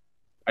that.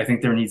 I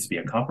think there needs to be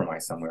a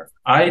compromise somewhere.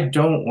 I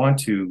don't want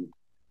to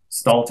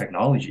stall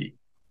technology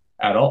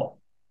at all.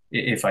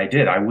 If I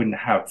did, I wouldn't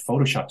have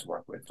Photoshop to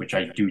work with, which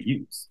I do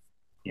use.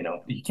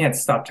 You can't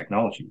stop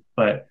technology,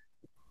 but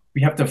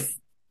we have to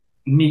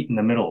meet in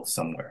the middle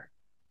somewhere,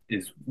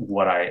 is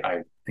what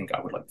I think I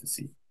would like to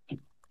see.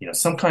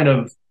 Some kind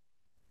of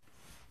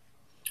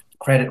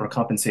credit or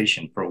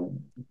compensation for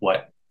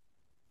what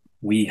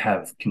we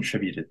have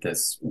contributed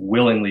this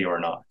willingly or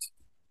not,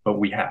 but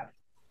we have.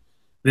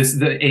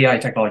 The AI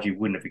technology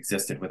wouldn't have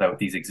existed without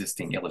these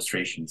existing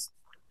illustrations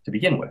to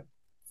begin with.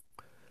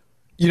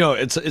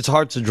 It's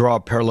hard to draw a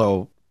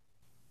parallel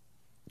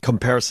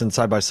comparison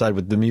side by side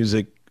with the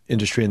music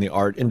industry and the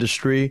art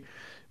industry,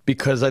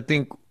 because I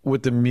think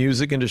with the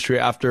music industry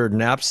after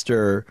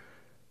Napster,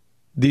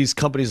 these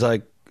companies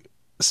like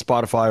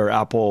Spotify or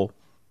Apple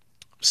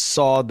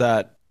saw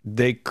that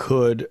they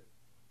could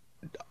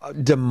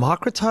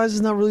democratize,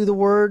 is not really the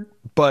word,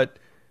 but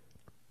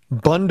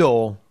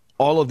bundle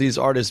all of these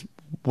artists,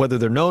 whether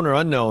they're known or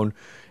unknown.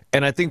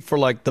 And I think for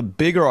like the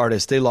bigger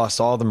artists, they lost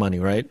all the money,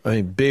 right? I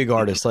mean, big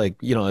artists like,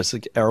 it's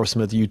like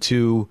Aerosmith,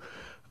 U2,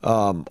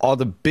 all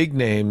the big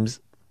names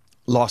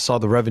lost all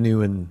the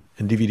revenue and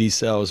DVD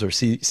sales or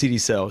CD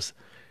sales,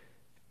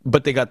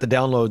 but they got the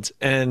downloads.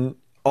 And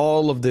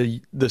all of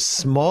the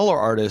smaller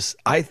artists,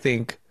 I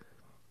think,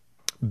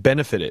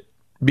 benefited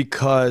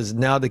because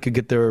now they could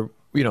get their,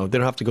 they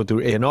don't have to go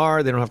through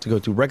A&R, they don't have to go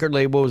through record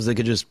labels, they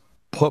could just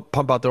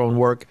pump out their own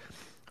work,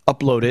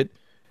 upload it,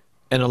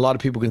 and a lot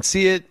of people can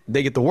see it.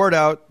 They get the word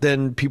out.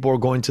 Then people are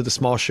going to the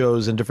small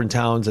shows in different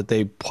towns that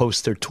they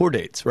post their tour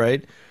dates,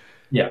 right?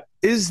 Yeah.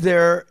 Is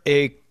there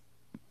a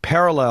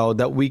parallel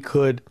that we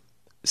could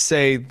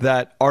say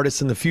that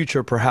artists in the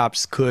future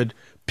perhaps could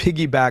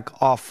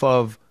piggyback off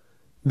of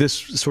this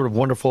sort of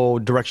wonderful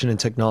direction in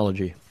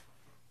technology?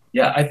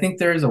 Yeah, I think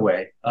there is a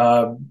way.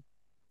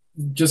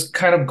 Just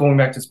kind of going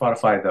back to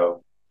Spotify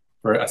though,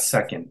 for a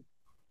second.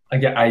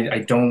 Again, I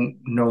don't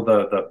know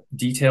the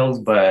details,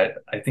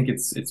 but I think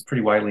it's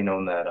pretty widely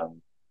known that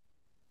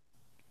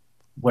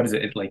what is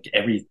it? Like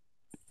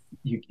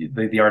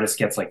the artist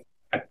gets like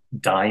a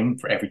dime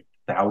for every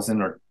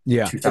 1,000 or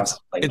Yeah, 2,000.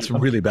 Like it's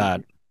really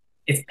bad.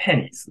 it's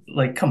pennies.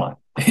 Like, come on,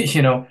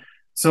 you know.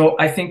 So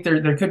I think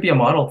there could be a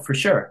model for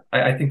sure.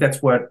 I think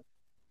that's what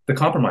the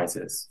compromise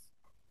is.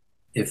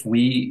 If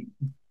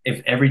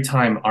every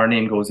time our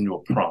name goes into a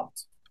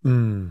prompt,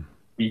 Mm.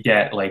 we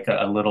get like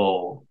a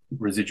little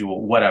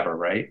residual, whatever,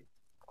 right?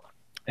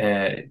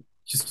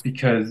 Just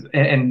because,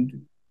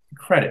 and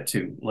credit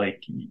too.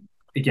 Like,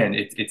 again,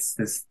 it's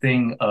this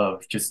thing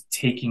of just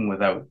taking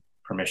without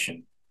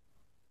permission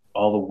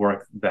all the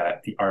work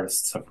that the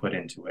artists have put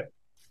into it,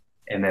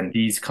 and then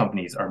these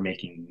companies are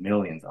making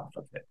millions off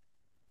of it.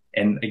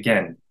 And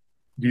again,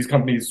 these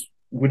companies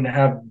wouldn't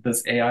have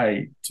this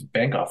AI to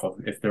bank off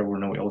of if there were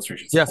no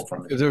illustrations to Yeah, pull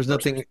from it. if there was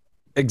nothing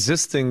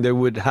existing, they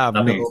would have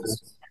Nothing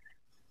exists.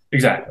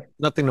 Exactly.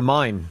 nothing to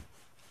mine.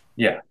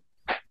 Yeah.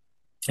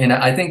 And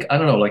I think, I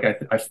don't know, like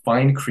I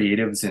find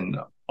creatives in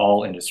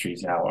all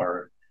industries now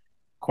are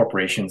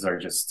corporations are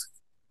just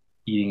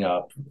eating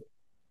up.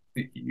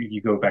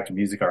 You go back to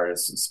music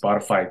artists,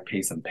 Spotify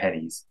pays them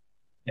pennies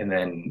and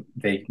then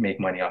they make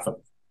money off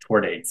of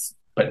tour dates.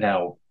 But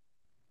now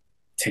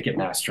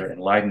Ticketmaster and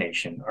Live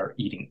Nation are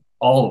eating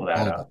all of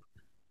that up.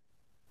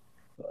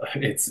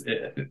 It's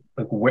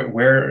like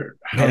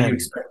how do you Man,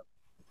 expect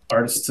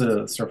artists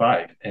to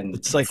survive and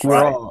it's like we're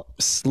thrive? all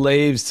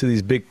slaves to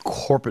these big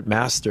corporate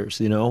masters,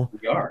 you know?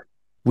 We are.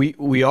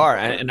 We are,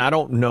 and I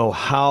don't know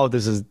how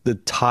the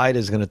tide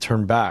is going to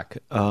turn back.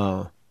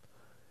 And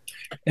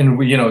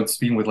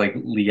speaking with like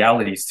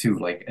legalities too,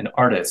 like an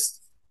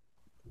artist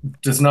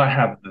does not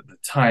have the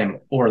time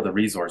or the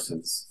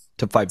resources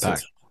To fight to back.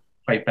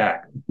 fight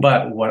back.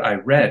 But what I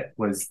read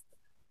was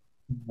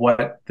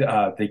what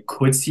they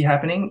could see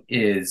happening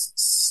is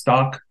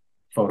stock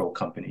photo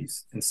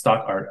companies and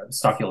stock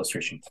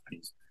illustration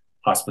companies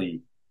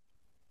possibly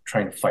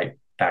trying to fight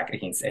back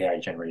against AI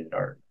generated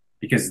art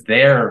because they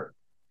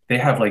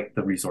have like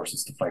the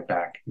resources to fight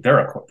back. They're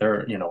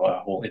a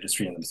whole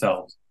industry in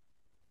themselves,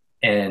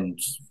 and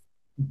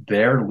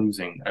they're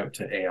losing out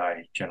to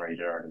AI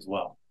generated art as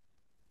well.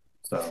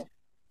 So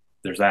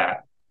there's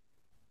that.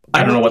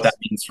 I I don't know know what this. that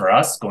means for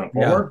us going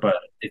Yeah. forward, but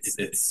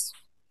it's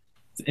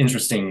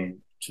interesting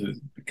to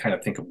kind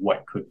of think of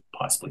what could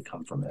possibly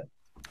come from it.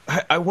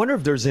 I wonder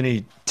if there's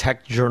any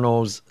tech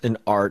journals in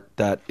art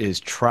that is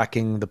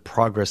tracking the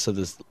progress of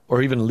this,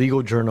 or even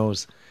legal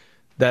journals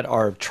that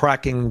are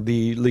tracking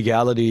the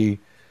legality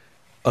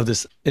of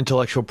this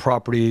intellectual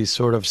property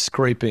sort of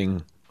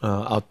scraping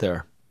out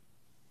there.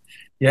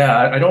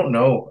 Yeah, I don't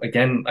know.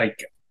 Again,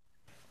 like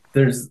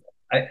there's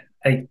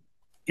I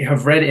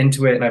have read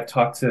into it and I've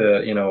talked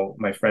to,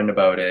 my friend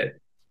about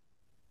it.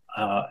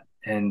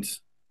 And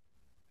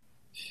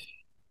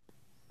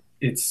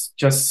it's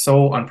just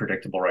so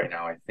unpredictable right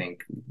now. I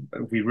think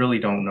we really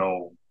don't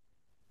know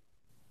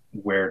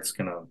where it's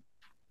going to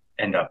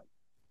end up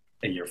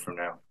a year from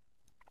now.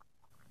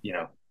 You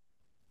know,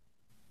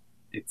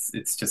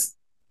 it's just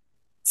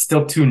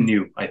still too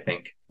new, I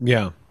think.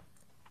 Yeah.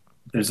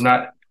 There's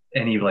not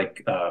any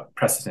like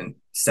precedent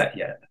set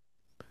yet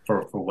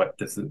for what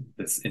this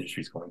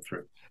industry is going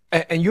through.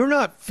 And you're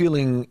not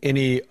feeling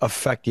any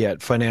effect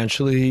yet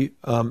financially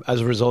as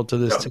a result of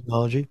this No,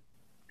 technology?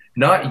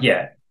 not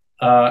yet.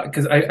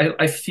 Because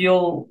I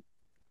feel,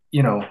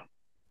 you know,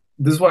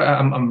 this is why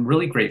I'm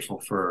really grateful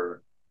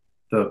for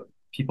the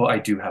people I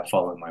do have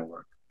following my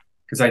work.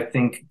 Because I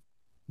think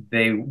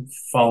they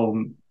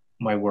follow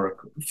my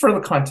work for the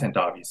content,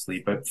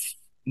 obviously, but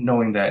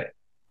knowing that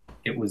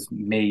it was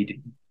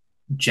made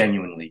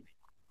genuinely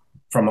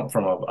from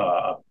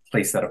a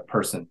place that a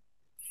person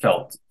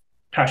felt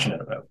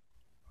passionate about.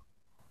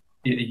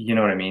 You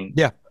know what I mean?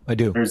 Yeah, I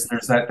do. There's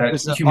that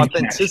There's an human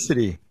connection.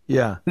 authenticity.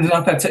 Yeah. There's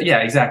not that yeah,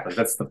 exactly.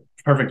 That's the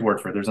perfect word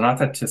for it. There's an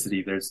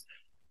authenticity. There's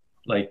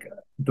like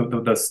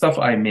the stuff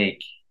I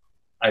make,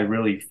 I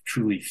really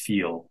truly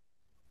feel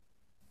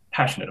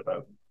passionate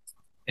about,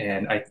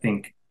 and I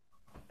think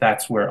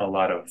that's where a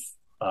lot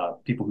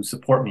of people who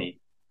support me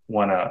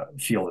want to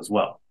feel as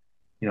well.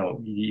 You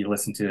know, you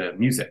listen to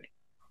music.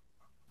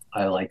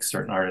 I like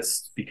certain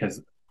artists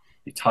because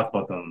they talk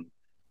about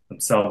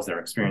themselves, their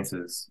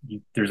experiences.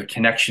 There's a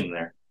connection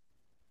there,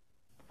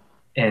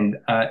 and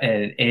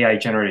an AI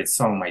generated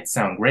song might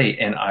sound great,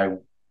 and I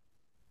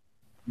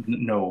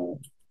know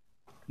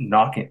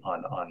knocking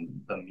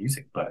on the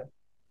music, but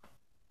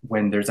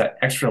when there's that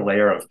extra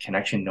layer of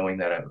connection, knowing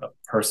that a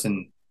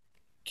person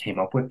came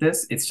up with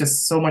this, it's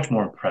just so much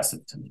more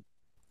impressive to me,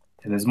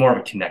 and there's more of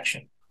a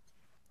connection.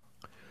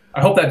 I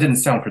hope that didn't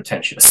sound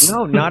pretentious.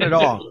 No, not at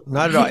all.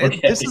 Not at all.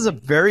 This is Okay. a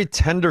very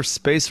tender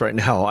space right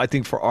now, I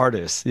think, for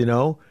artists, you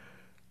know?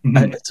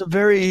 Mhm. It's a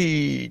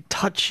very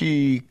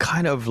touchy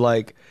kind of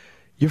like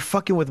you're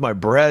fucking with my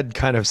bread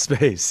kind of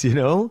space, you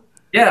know?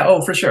 Yeah,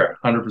 oh, for sure.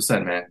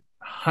 100%, man.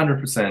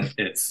 100%.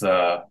 It's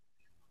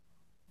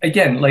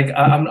again, like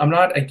I'm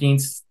not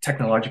against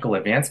technological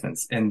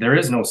advancements, and there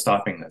is no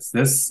stopping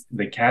this.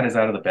 The cat is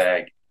out of the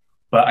bag,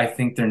 but I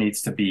think there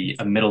needs to be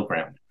a middle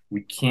ground.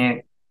 We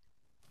can't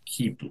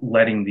keep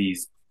letting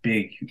these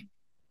big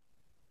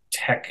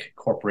tech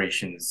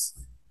corporations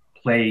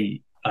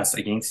play us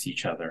against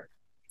each other.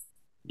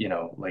 You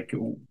know, like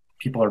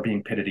people are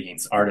being pitted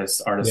against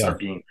artists, artists Yeah. are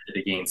being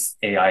pitted against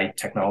AI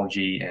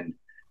technology, and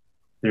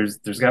there's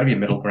got to be a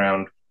middle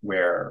ground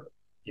where,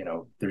 you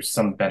know, there's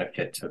some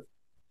benefit to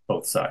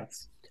both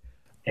sides,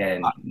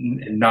 and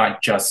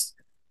not just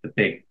the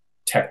big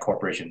tech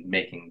corporation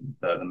making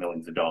the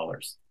millions of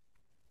dollars,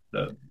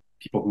 the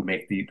people who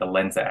make the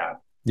Lens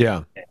app,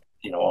 Yeah. and,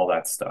 you know, all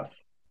that stuff.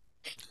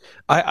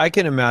 I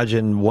can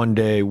imagine one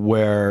day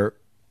where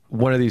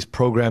one of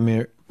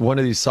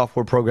these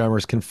software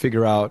programmers can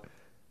figure out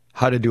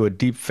how to do a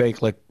deep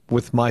fake, like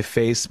with my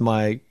face,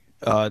 my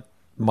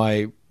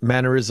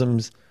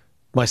mannerisms,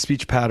 my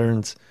speech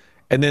patterns,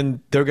 and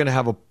then they're going to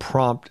have a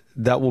prompt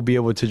that will be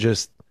able to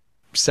just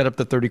set up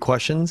the 30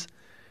 questions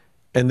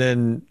and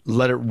then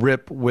let it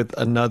rip with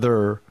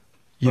another,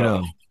 you Uh,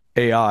 know,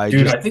 AI.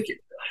 Dude, Just I think,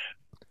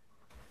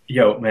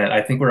 yo, man,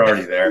 I think we're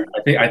already there.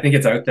 I think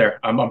it's out there.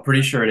 I'm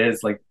pretty sure it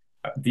is. Like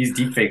these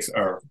deepfakes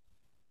are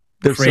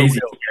they're so crazy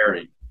real.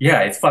 scary.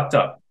 Yeah, it's fucked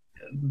up.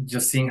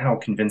 Just seeing how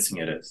convincing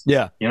it is.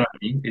 Yeah, You know what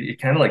I mean?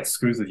 It kind of like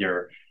screws with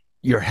your,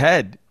 your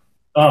head.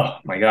 oh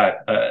my God.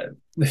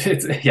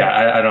 It's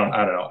yeah, I don't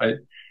know.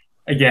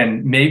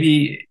 Again,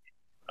 maybe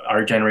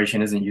our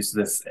generation isn't used to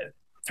this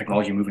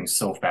technology moving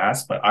so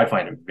fast, but I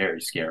find it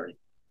very scary.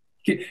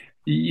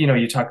 You know,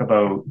 you talk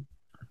about,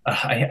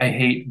 I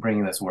hate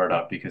bringing this word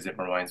up because it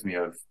reminds me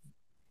of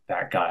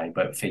that guy,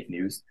 but fake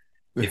news.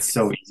 It's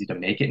so easy to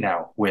make it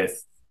now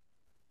with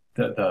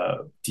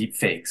the deep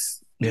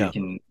fakes. They Yeah.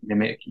 can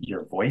mimic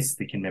your voice,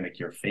 they can mimic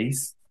your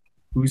face.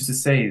 Who's to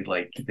say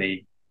like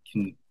they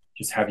can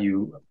just have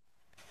you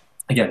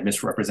again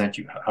misrepresent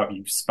you, have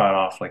you spout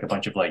off like a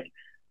bunch of like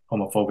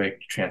homophobic,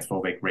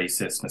 transphobic,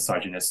 racist,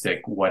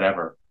 misogynistic,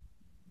 whatever,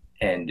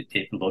 and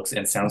it looks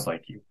and sounds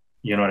like you.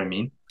 You know what I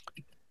mean?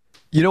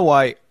 You know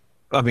why?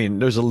 I mean,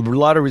 there's a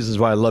lot of reasons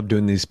why I love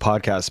doing these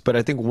podcasts, but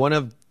I think one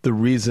of the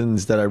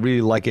reasons that I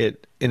really like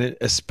it,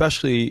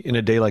 especially in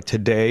a day like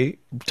today,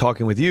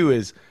 talking with you,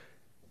 is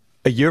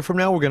a year from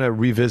now we're going to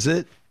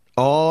revisit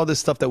all the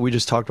stuff that we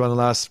just talked about in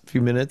the last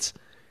few minutes,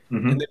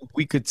 and Hmm. then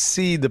we could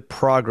see the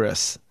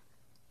progress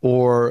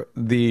or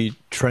the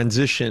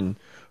transition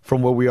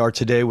from where we are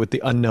today with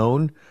the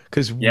unknown,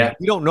 because Yeah,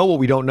 we don't know what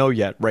we don't know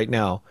yet right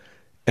now.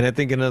 And I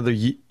think another,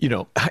 you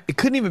know, it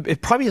couldn't even,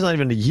 it probably is not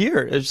even a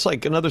year. It's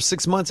like another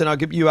 6 months and I'll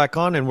get you back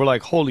on and we're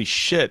like, holy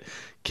shit.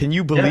 Can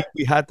you believe yeah,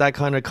 we had that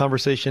kind of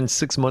conversation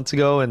 6 months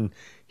ago? And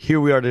here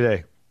we are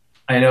today.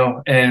 I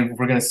know. And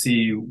we're gonna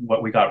see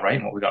what we got right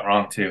and what we got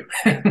wrong too.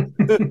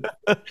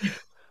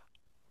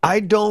 I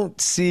don't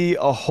see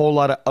a whole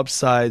lot of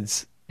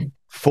upsides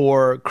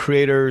for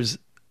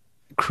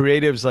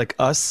creatives like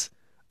us,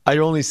 I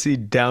only see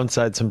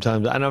downside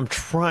sometimes, and I'm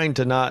trying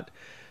to not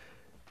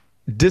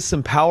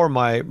disempower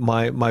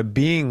my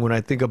being when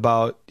I think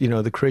about,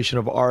 the creation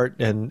of art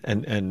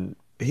and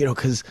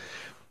because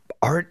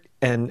art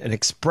and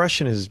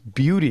expression is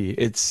beauty.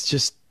 It's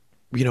just,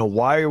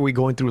 why are we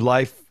going through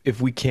life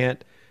if we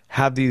can't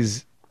have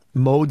these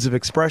modes of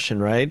expression,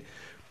 right?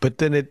 But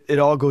then it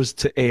all goes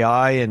to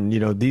AI, and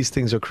these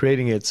things are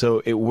creating it.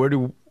 So where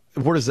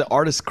does the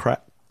artist Yeah,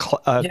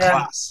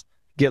 class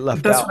get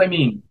left that's out? what I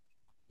mean.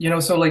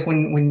 So like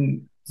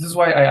when this is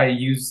why I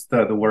use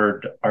the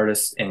word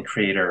artist and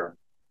creator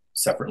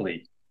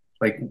separately.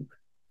 Like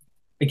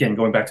again,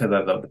 going back to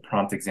the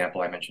prompt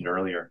example I mentioned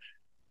earlier,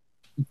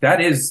 that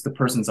is the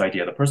person's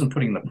idea. The person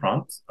putting the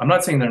prompt. I'm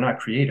not saying they're not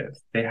creative.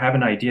 They have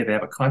an idea, they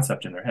have a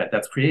concept in their head.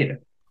 That's creative.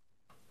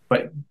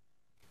 But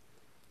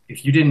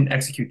if you didn't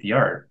execute the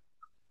art,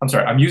 I'm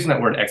sorry, I'm using that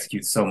word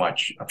execute so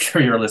much. I'm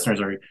sure your listeners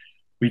are,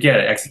 we get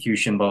it,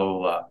 execution, blah, blah,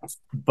 blah.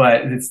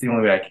 But it's the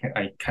only way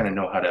I kind of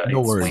know how to No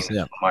explain worries. it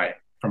Yeah.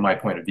 from my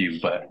point of view.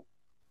 But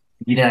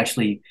you need to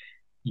actually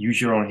use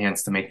your own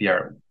hands to make the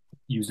art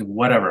using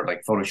whatever,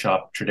 like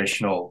Photoshop,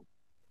 traditional,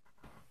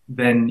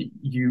 then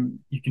you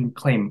can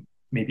claim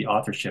maybe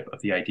authorship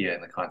of the idea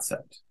and the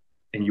concept.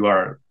 And you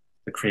are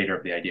the creator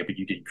of the idea, but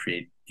you didn't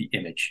create the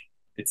image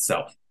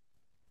itself.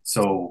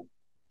 So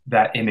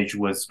that image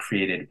was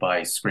created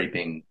by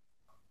scraping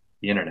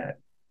the internet,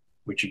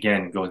 which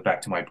again goes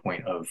back to my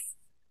point of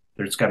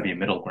there's got to be a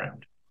middle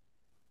ground.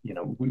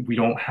 We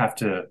don't have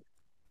to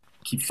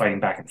keep fighting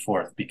back and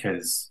forth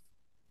because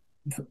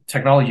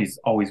technology is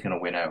always going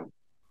to win out.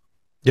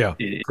 Yeah,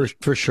 It,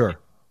 for sure.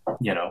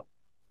 you know,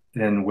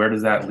 then where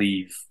does that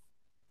leave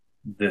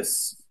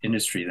this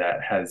industry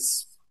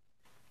that's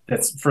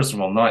first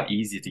of all not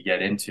easy to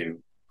get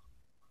into,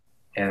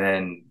 and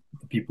then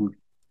the people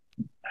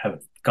who have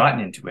gotten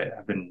into it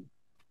have been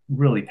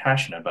really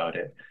passionate about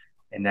it,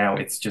 and now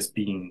it's just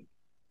being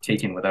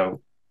taken without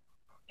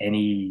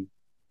any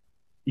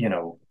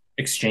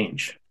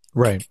exchange.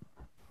 Right.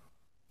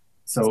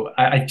 So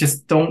I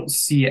just don't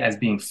see it as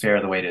being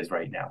fair the way it is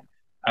right now.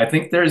 I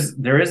think there is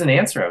an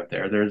answer out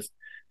there. There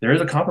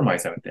is a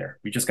compromise out there.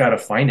 We just got to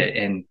find it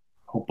and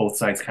hope both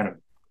sides kind of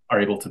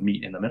are able to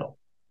meet in the middle.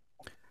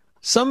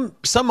 Some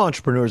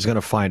entrepreneur is going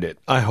to find it.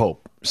 I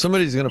hope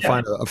somebody's going to Yeah.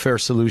 find a fair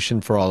solution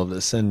for all of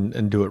this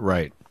and do it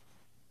right.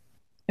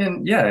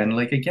 And yeah, and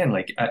like again,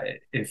 like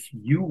if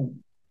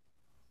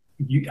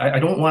I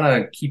don't want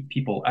to keep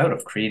people out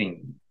of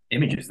creating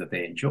images that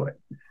they enjoy,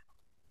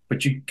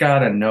 but you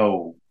gotta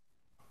know,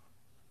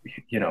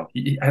 I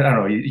don't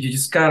know, you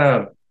just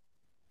gotta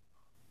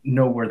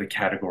know where the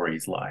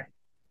categories lie.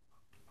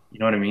 You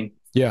know what I mean?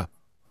 Yeah.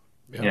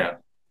 Yeah. Yeah.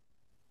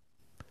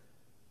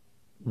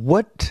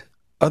 What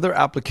other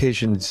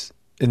applications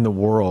in the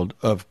world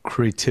of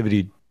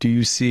creativity do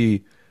you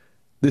see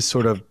this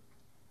sort of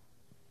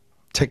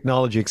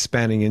technology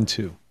expanding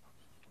into,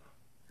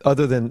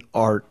 other than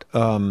art?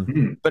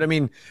 Mhm. But I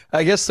mean,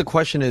 I guess the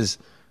question is,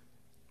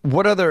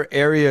 what other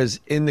areas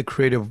in the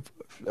creative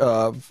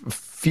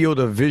field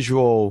of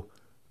visual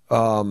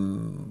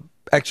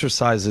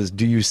exercises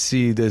do you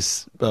see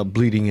this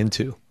bleeding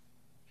into?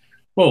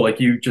 Well, like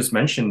you just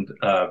mentioned,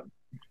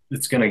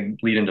 it's going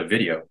to lead into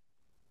video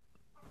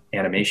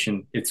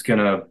animation. It's going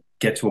to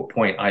get to a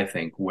point, I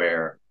think,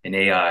 where an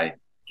AI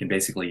can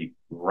basically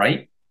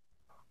write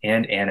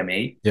and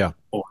animate Yeah.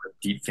 or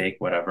deep fake,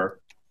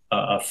 whatever,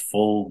 a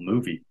full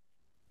movie.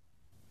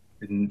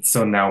 And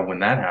so now when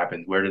that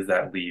happens, where does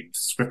that leave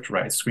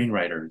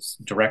screenwriters,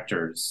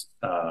 directors,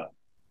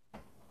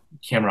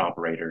 camera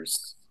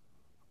operators?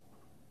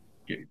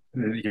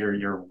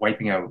 You're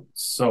wiping out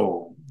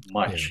so Yeah.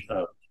 much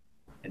of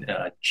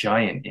a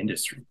giant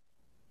industry.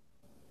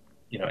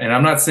 And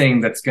I'm not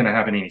saying that's going to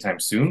happen anytime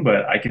soon,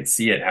 but I could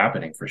see it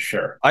happening for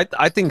sure.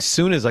 I think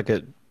soon is like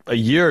a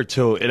year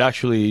till it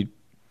actually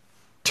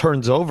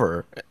turns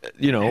over,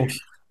 you know.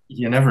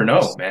 You never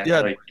know, man.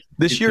 Yeah, Like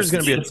this year is the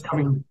going to be shit's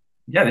coming.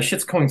 Yeah, the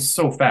shit's coming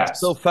so so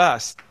fast.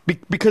 fast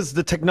because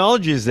the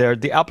technology is there,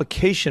 the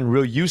application,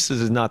 real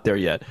uses is not there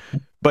yet.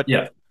 But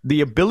Yeah,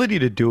 the ability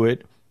to do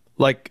it,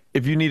 like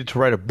if you needed to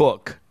write a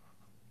book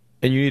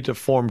and you need to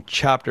form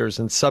chapters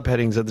and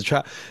subheadings of the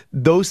chat,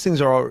 those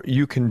things are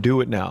you can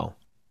do it now.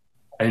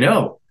 I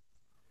know.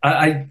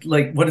 I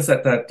like what is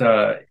that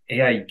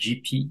AI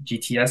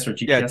GTS or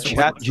Yeah, GPS or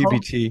chat what's it called?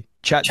 GPT,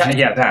 chat Chat.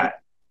 Yeah, GPT,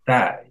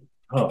 that.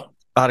 Oh,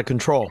 out of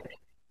control.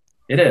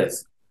 it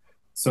is.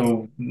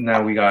 So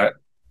now we got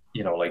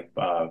like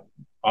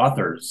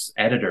authors,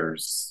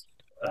 editors.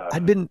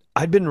 I'd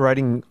been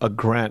writing a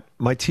grant.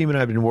 My team and I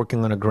have been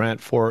working on a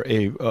grant for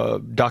a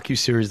docu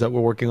series that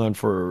we're working on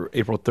for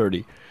April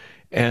 30,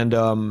 and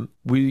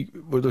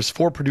there's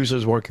four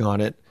producers working on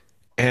it,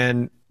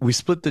 and we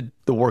split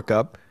the work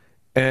up,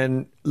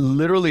 and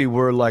literally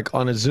we're like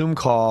on a Zoom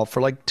call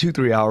for like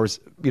 2-3 hours,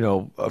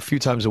 a few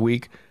times a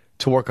week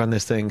to work on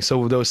this thing.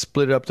 So they'll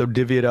split it up, they'll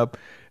divvy it up,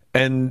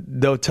 and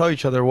they'll tell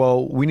each other,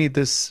 well, we need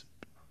this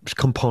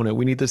component,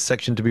 we need this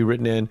section to be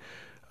written in.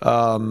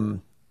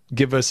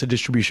 give us a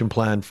distribution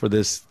plan for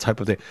this type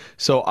of thing.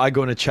 So I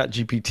go into Chat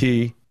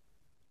GPT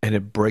and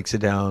it breaks it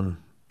down Yeah.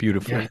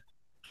 beautifully.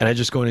 And I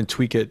just go in and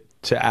tweak it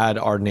to add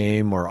our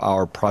name or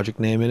our project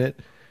name in it.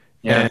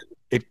 Yeah. And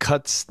it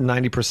cuts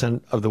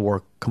 90% of the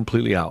work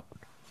completely out.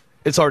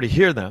 It's already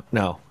here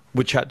now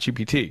with Chat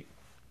GPT.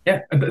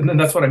 Yeah. And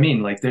that's what I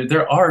mean. Like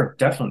there are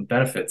definite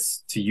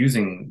benefits to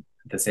using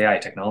this AI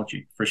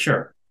technology for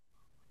sure.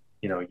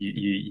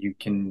 You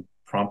can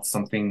prompt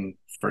something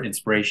for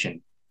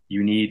inspiration.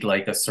 You need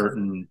like a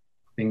certain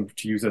thing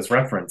to use as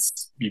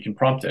reference. You can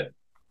prompt it.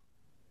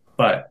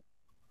 But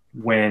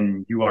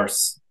when you are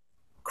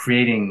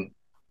creating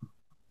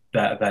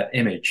that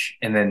image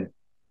and then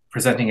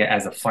presenting it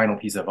as a final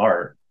piece of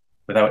art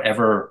without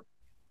ever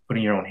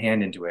putting your own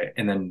hand into it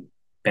and then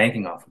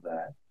banking off of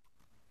that,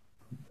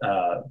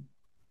 uh,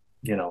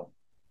 you know,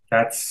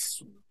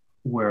 that's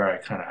where I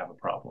kind of have a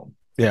problem.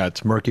 Yeah,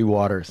 it's murky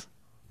waters.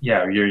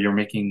 Yeah, you're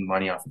making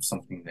money off of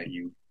something that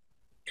you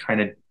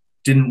kind of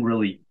didn't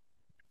really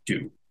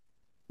do.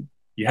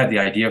 You had the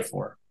idea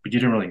for, but you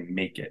didn't really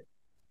make it.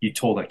 You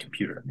told a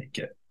computer to make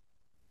it.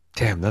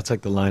 Damn, that's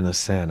like the line in the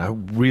sand. I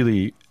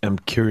really am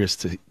curious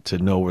to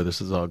know where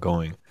this is all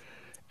going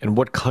and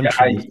what Yeah,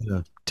 country is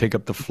going to take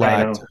up the I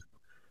flag know.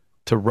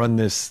 to run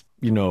this,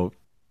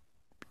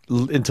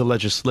 into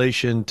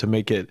legislation to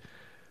make it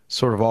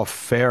sort of all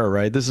fair,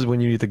 right? This is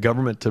when you need the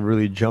government to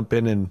really jump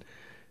in and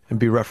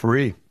be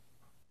referee.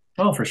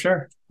 Oh, for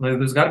sure. Like,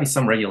 there's got to be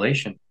some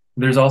regulation.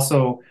 There's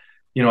also,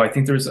 I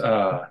think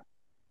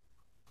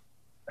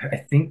I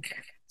think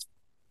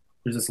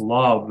there's this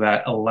law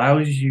that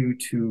allows you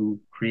to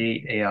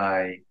create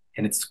AI,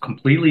 and it's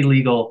completely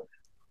legal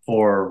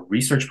for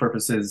research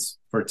purposes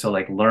for to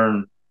like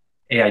learn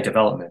AI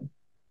development,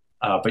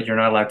 but you're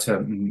not allowed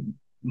to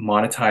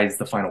monetize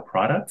the final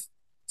product.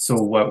 So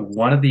what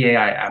one of the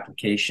AI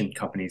application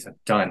companies have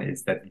done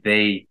is that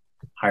they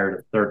hired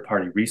a third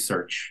party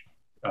research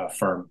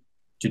firm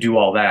to do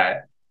all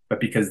that, but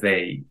because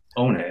they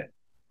own it,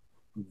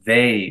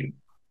 they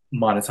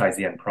monetize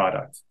the end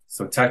product.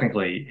 So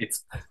technically,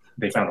 it's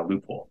they found a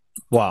loophole.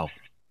 Wow. Of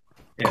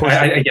Yeah, course.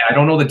 yeah, I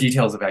don't know the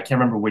details of it. I can't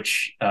remember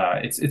which.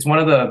 It's one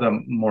of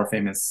the more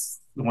famous,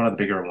 one of the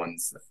bigger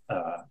ones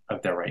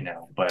out there right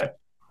now. But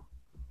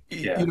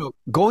yeah,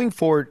 Going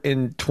forward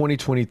in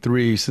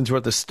 2023, since we're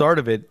at the start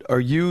of it, are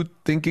you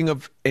thinking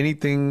of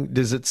anything?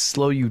 Does it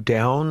slow you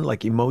down,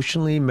 like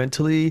emotionally,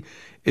 mentally?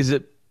 Is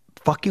it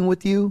fucking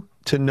with you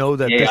to know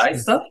that the this AI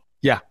is, stuff.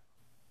 yeah,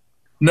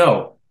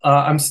 No,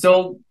 I'm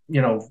still,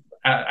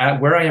 at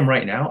where I am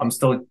right now. I'm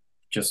still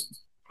just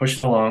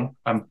pushing along.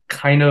 I'm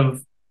kind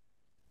of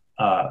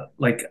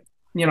like,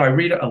 I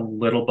read a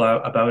little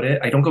about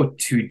it. I don't go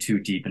too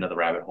deep into the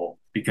rabbit hole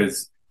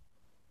because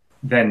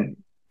then,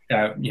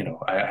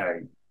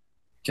 I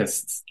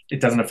just it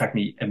doesn't affect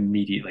me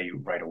immediately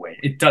right away.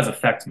 It does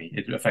affect me.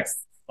 It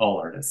affects all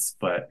artists,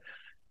 but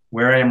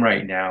where I am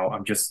right now, I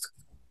just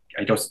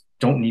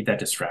don't need that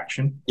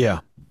distraction. yeah.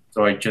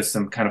 So I just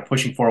am kind of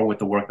pushing forward with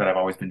the work that I've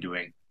always been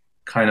doing,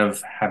 kind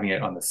of having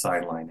it on the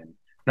sideline and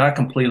not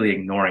completely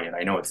ignoring it.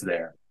 I know it's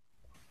there,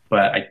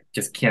 but I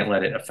just can't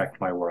let it affect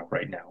my work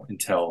right now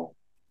until,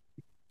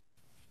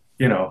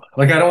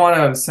 like I don't want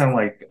to sound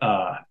like,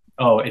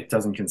 oh, it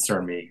doesn't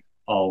concern me.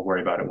 I'll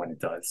worry about it when it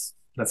does.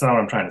 That's not what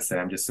I'm trying to say.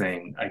 I'm just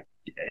saying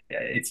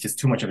it's just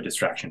too much of a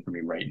distraction for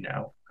me right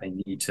now. I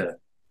need to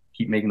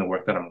keep making the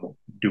work that I'm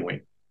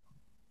doing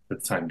for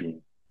the time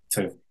being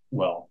to,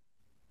 well,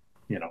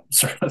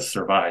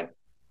 survive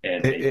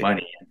and It, make it,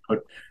 money and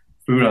put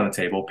food on the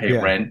table, pay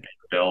yeah. rent, pay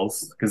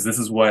bills, because this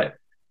is what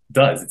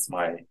does. It's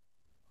my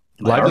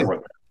Lively.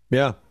 artwork.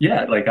 Yeah.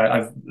 Yeah, like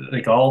I've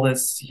like all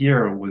this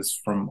here was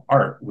from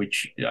art,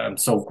 which I'm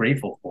so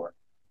grateful for,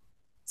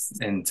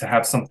 and to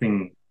have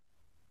something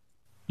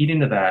eat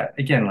into that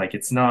again, like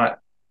it's not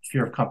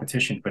fear of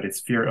competition, but it's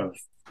fear of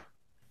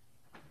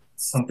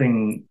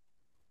something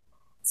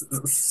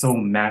so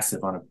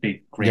massive on a big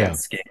Yeah. grand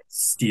scale,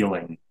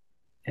 stealing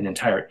an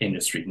entire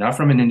industry, not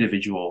from an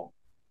individual,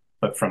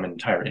 but from an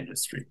entire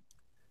industry.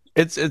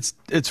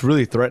 It's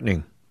really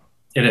threatening.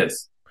 It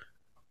is.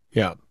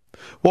 Yeah.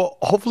 Well,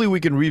 hopefully we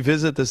can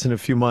revisit this in a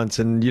few months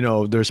and,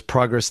 there's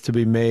progress to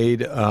be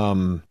made,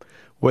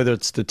 whether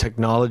it's the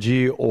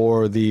technology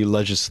or the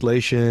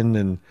legislation.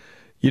 And,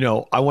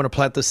 I want to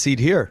plant the seed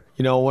here.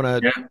 I want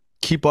to Yeah.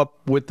 keep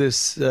up with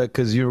this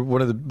because you're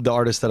one of the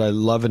artists that I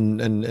love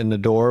and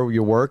adore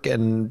your work.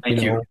 And,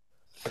 Thank you.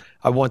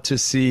 I want to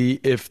see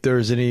if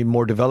there's any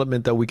more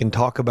development that we can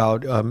talk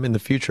about in the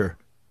future.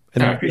 I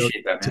And,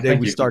 appreciate that, man. today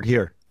Thank we you. start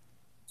here.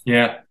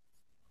 Yeah.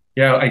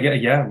 Yeah, I get.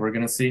 Yeah, we're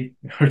gonna see.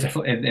 We're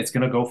definitely, and it's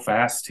gonna go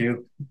fast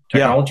too. Yeah.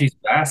 Technology's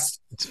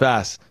fast. It's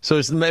fast. So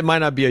it might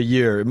not be a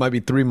year. It might be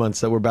 3 months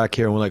that we're back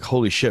here and we're like,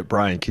 holy shit,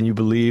 Brian, can you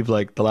believe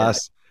like the Yeah.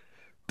 last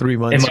three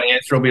And months? my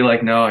answer will be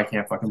like, no, I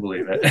can't fucking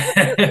believe it.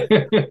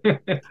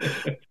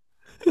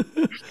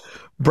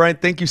 Brian,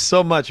 thank you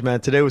so much,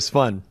 man. Today was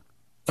fun.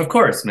 Of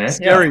course, man. Yeah, of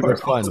Scary, but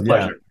course. Always a fun. Yeah.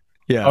 pleasure.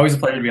 Yeah. Always a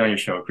pleasure to be on your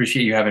show.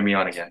 Appreciate you having me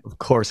on again. Of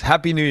course.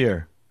 Happy New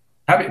Year.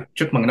 Happy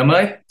chúc mừng năm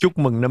mới. Chúc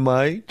mừng năm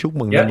mới. Chúc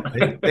mừng năm Yep.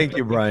 mới. Thank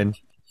you, Brian.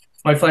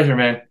 My pleasure,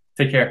 man.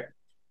 Take care.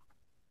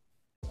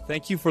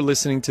 Thank you for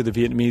listening to The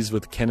Vietnamese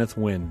with Kenneth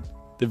Nguyen.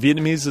 The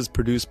Vietnamese is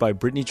produced by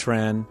Brittany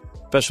Tran.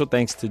 Special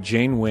thanks to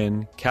Jane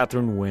Nguyen,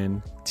 Catherine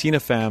Nguyen, Tina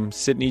Pham,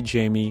 Sydney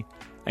Jamie,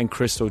 and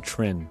Christo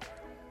Trin.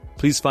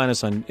 Please find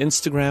us on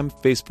Instagram,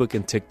 Facebook,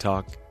 and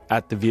TikTok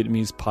at The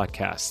Vietnamese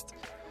Podcast.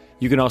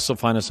 You can also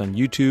find us on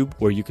YouTube,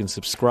 where you can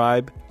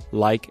subscribe,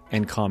 like,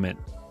 and comment.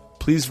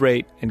 Please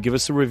rate and give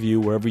us a review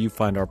wherever you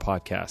find our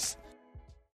podcasts.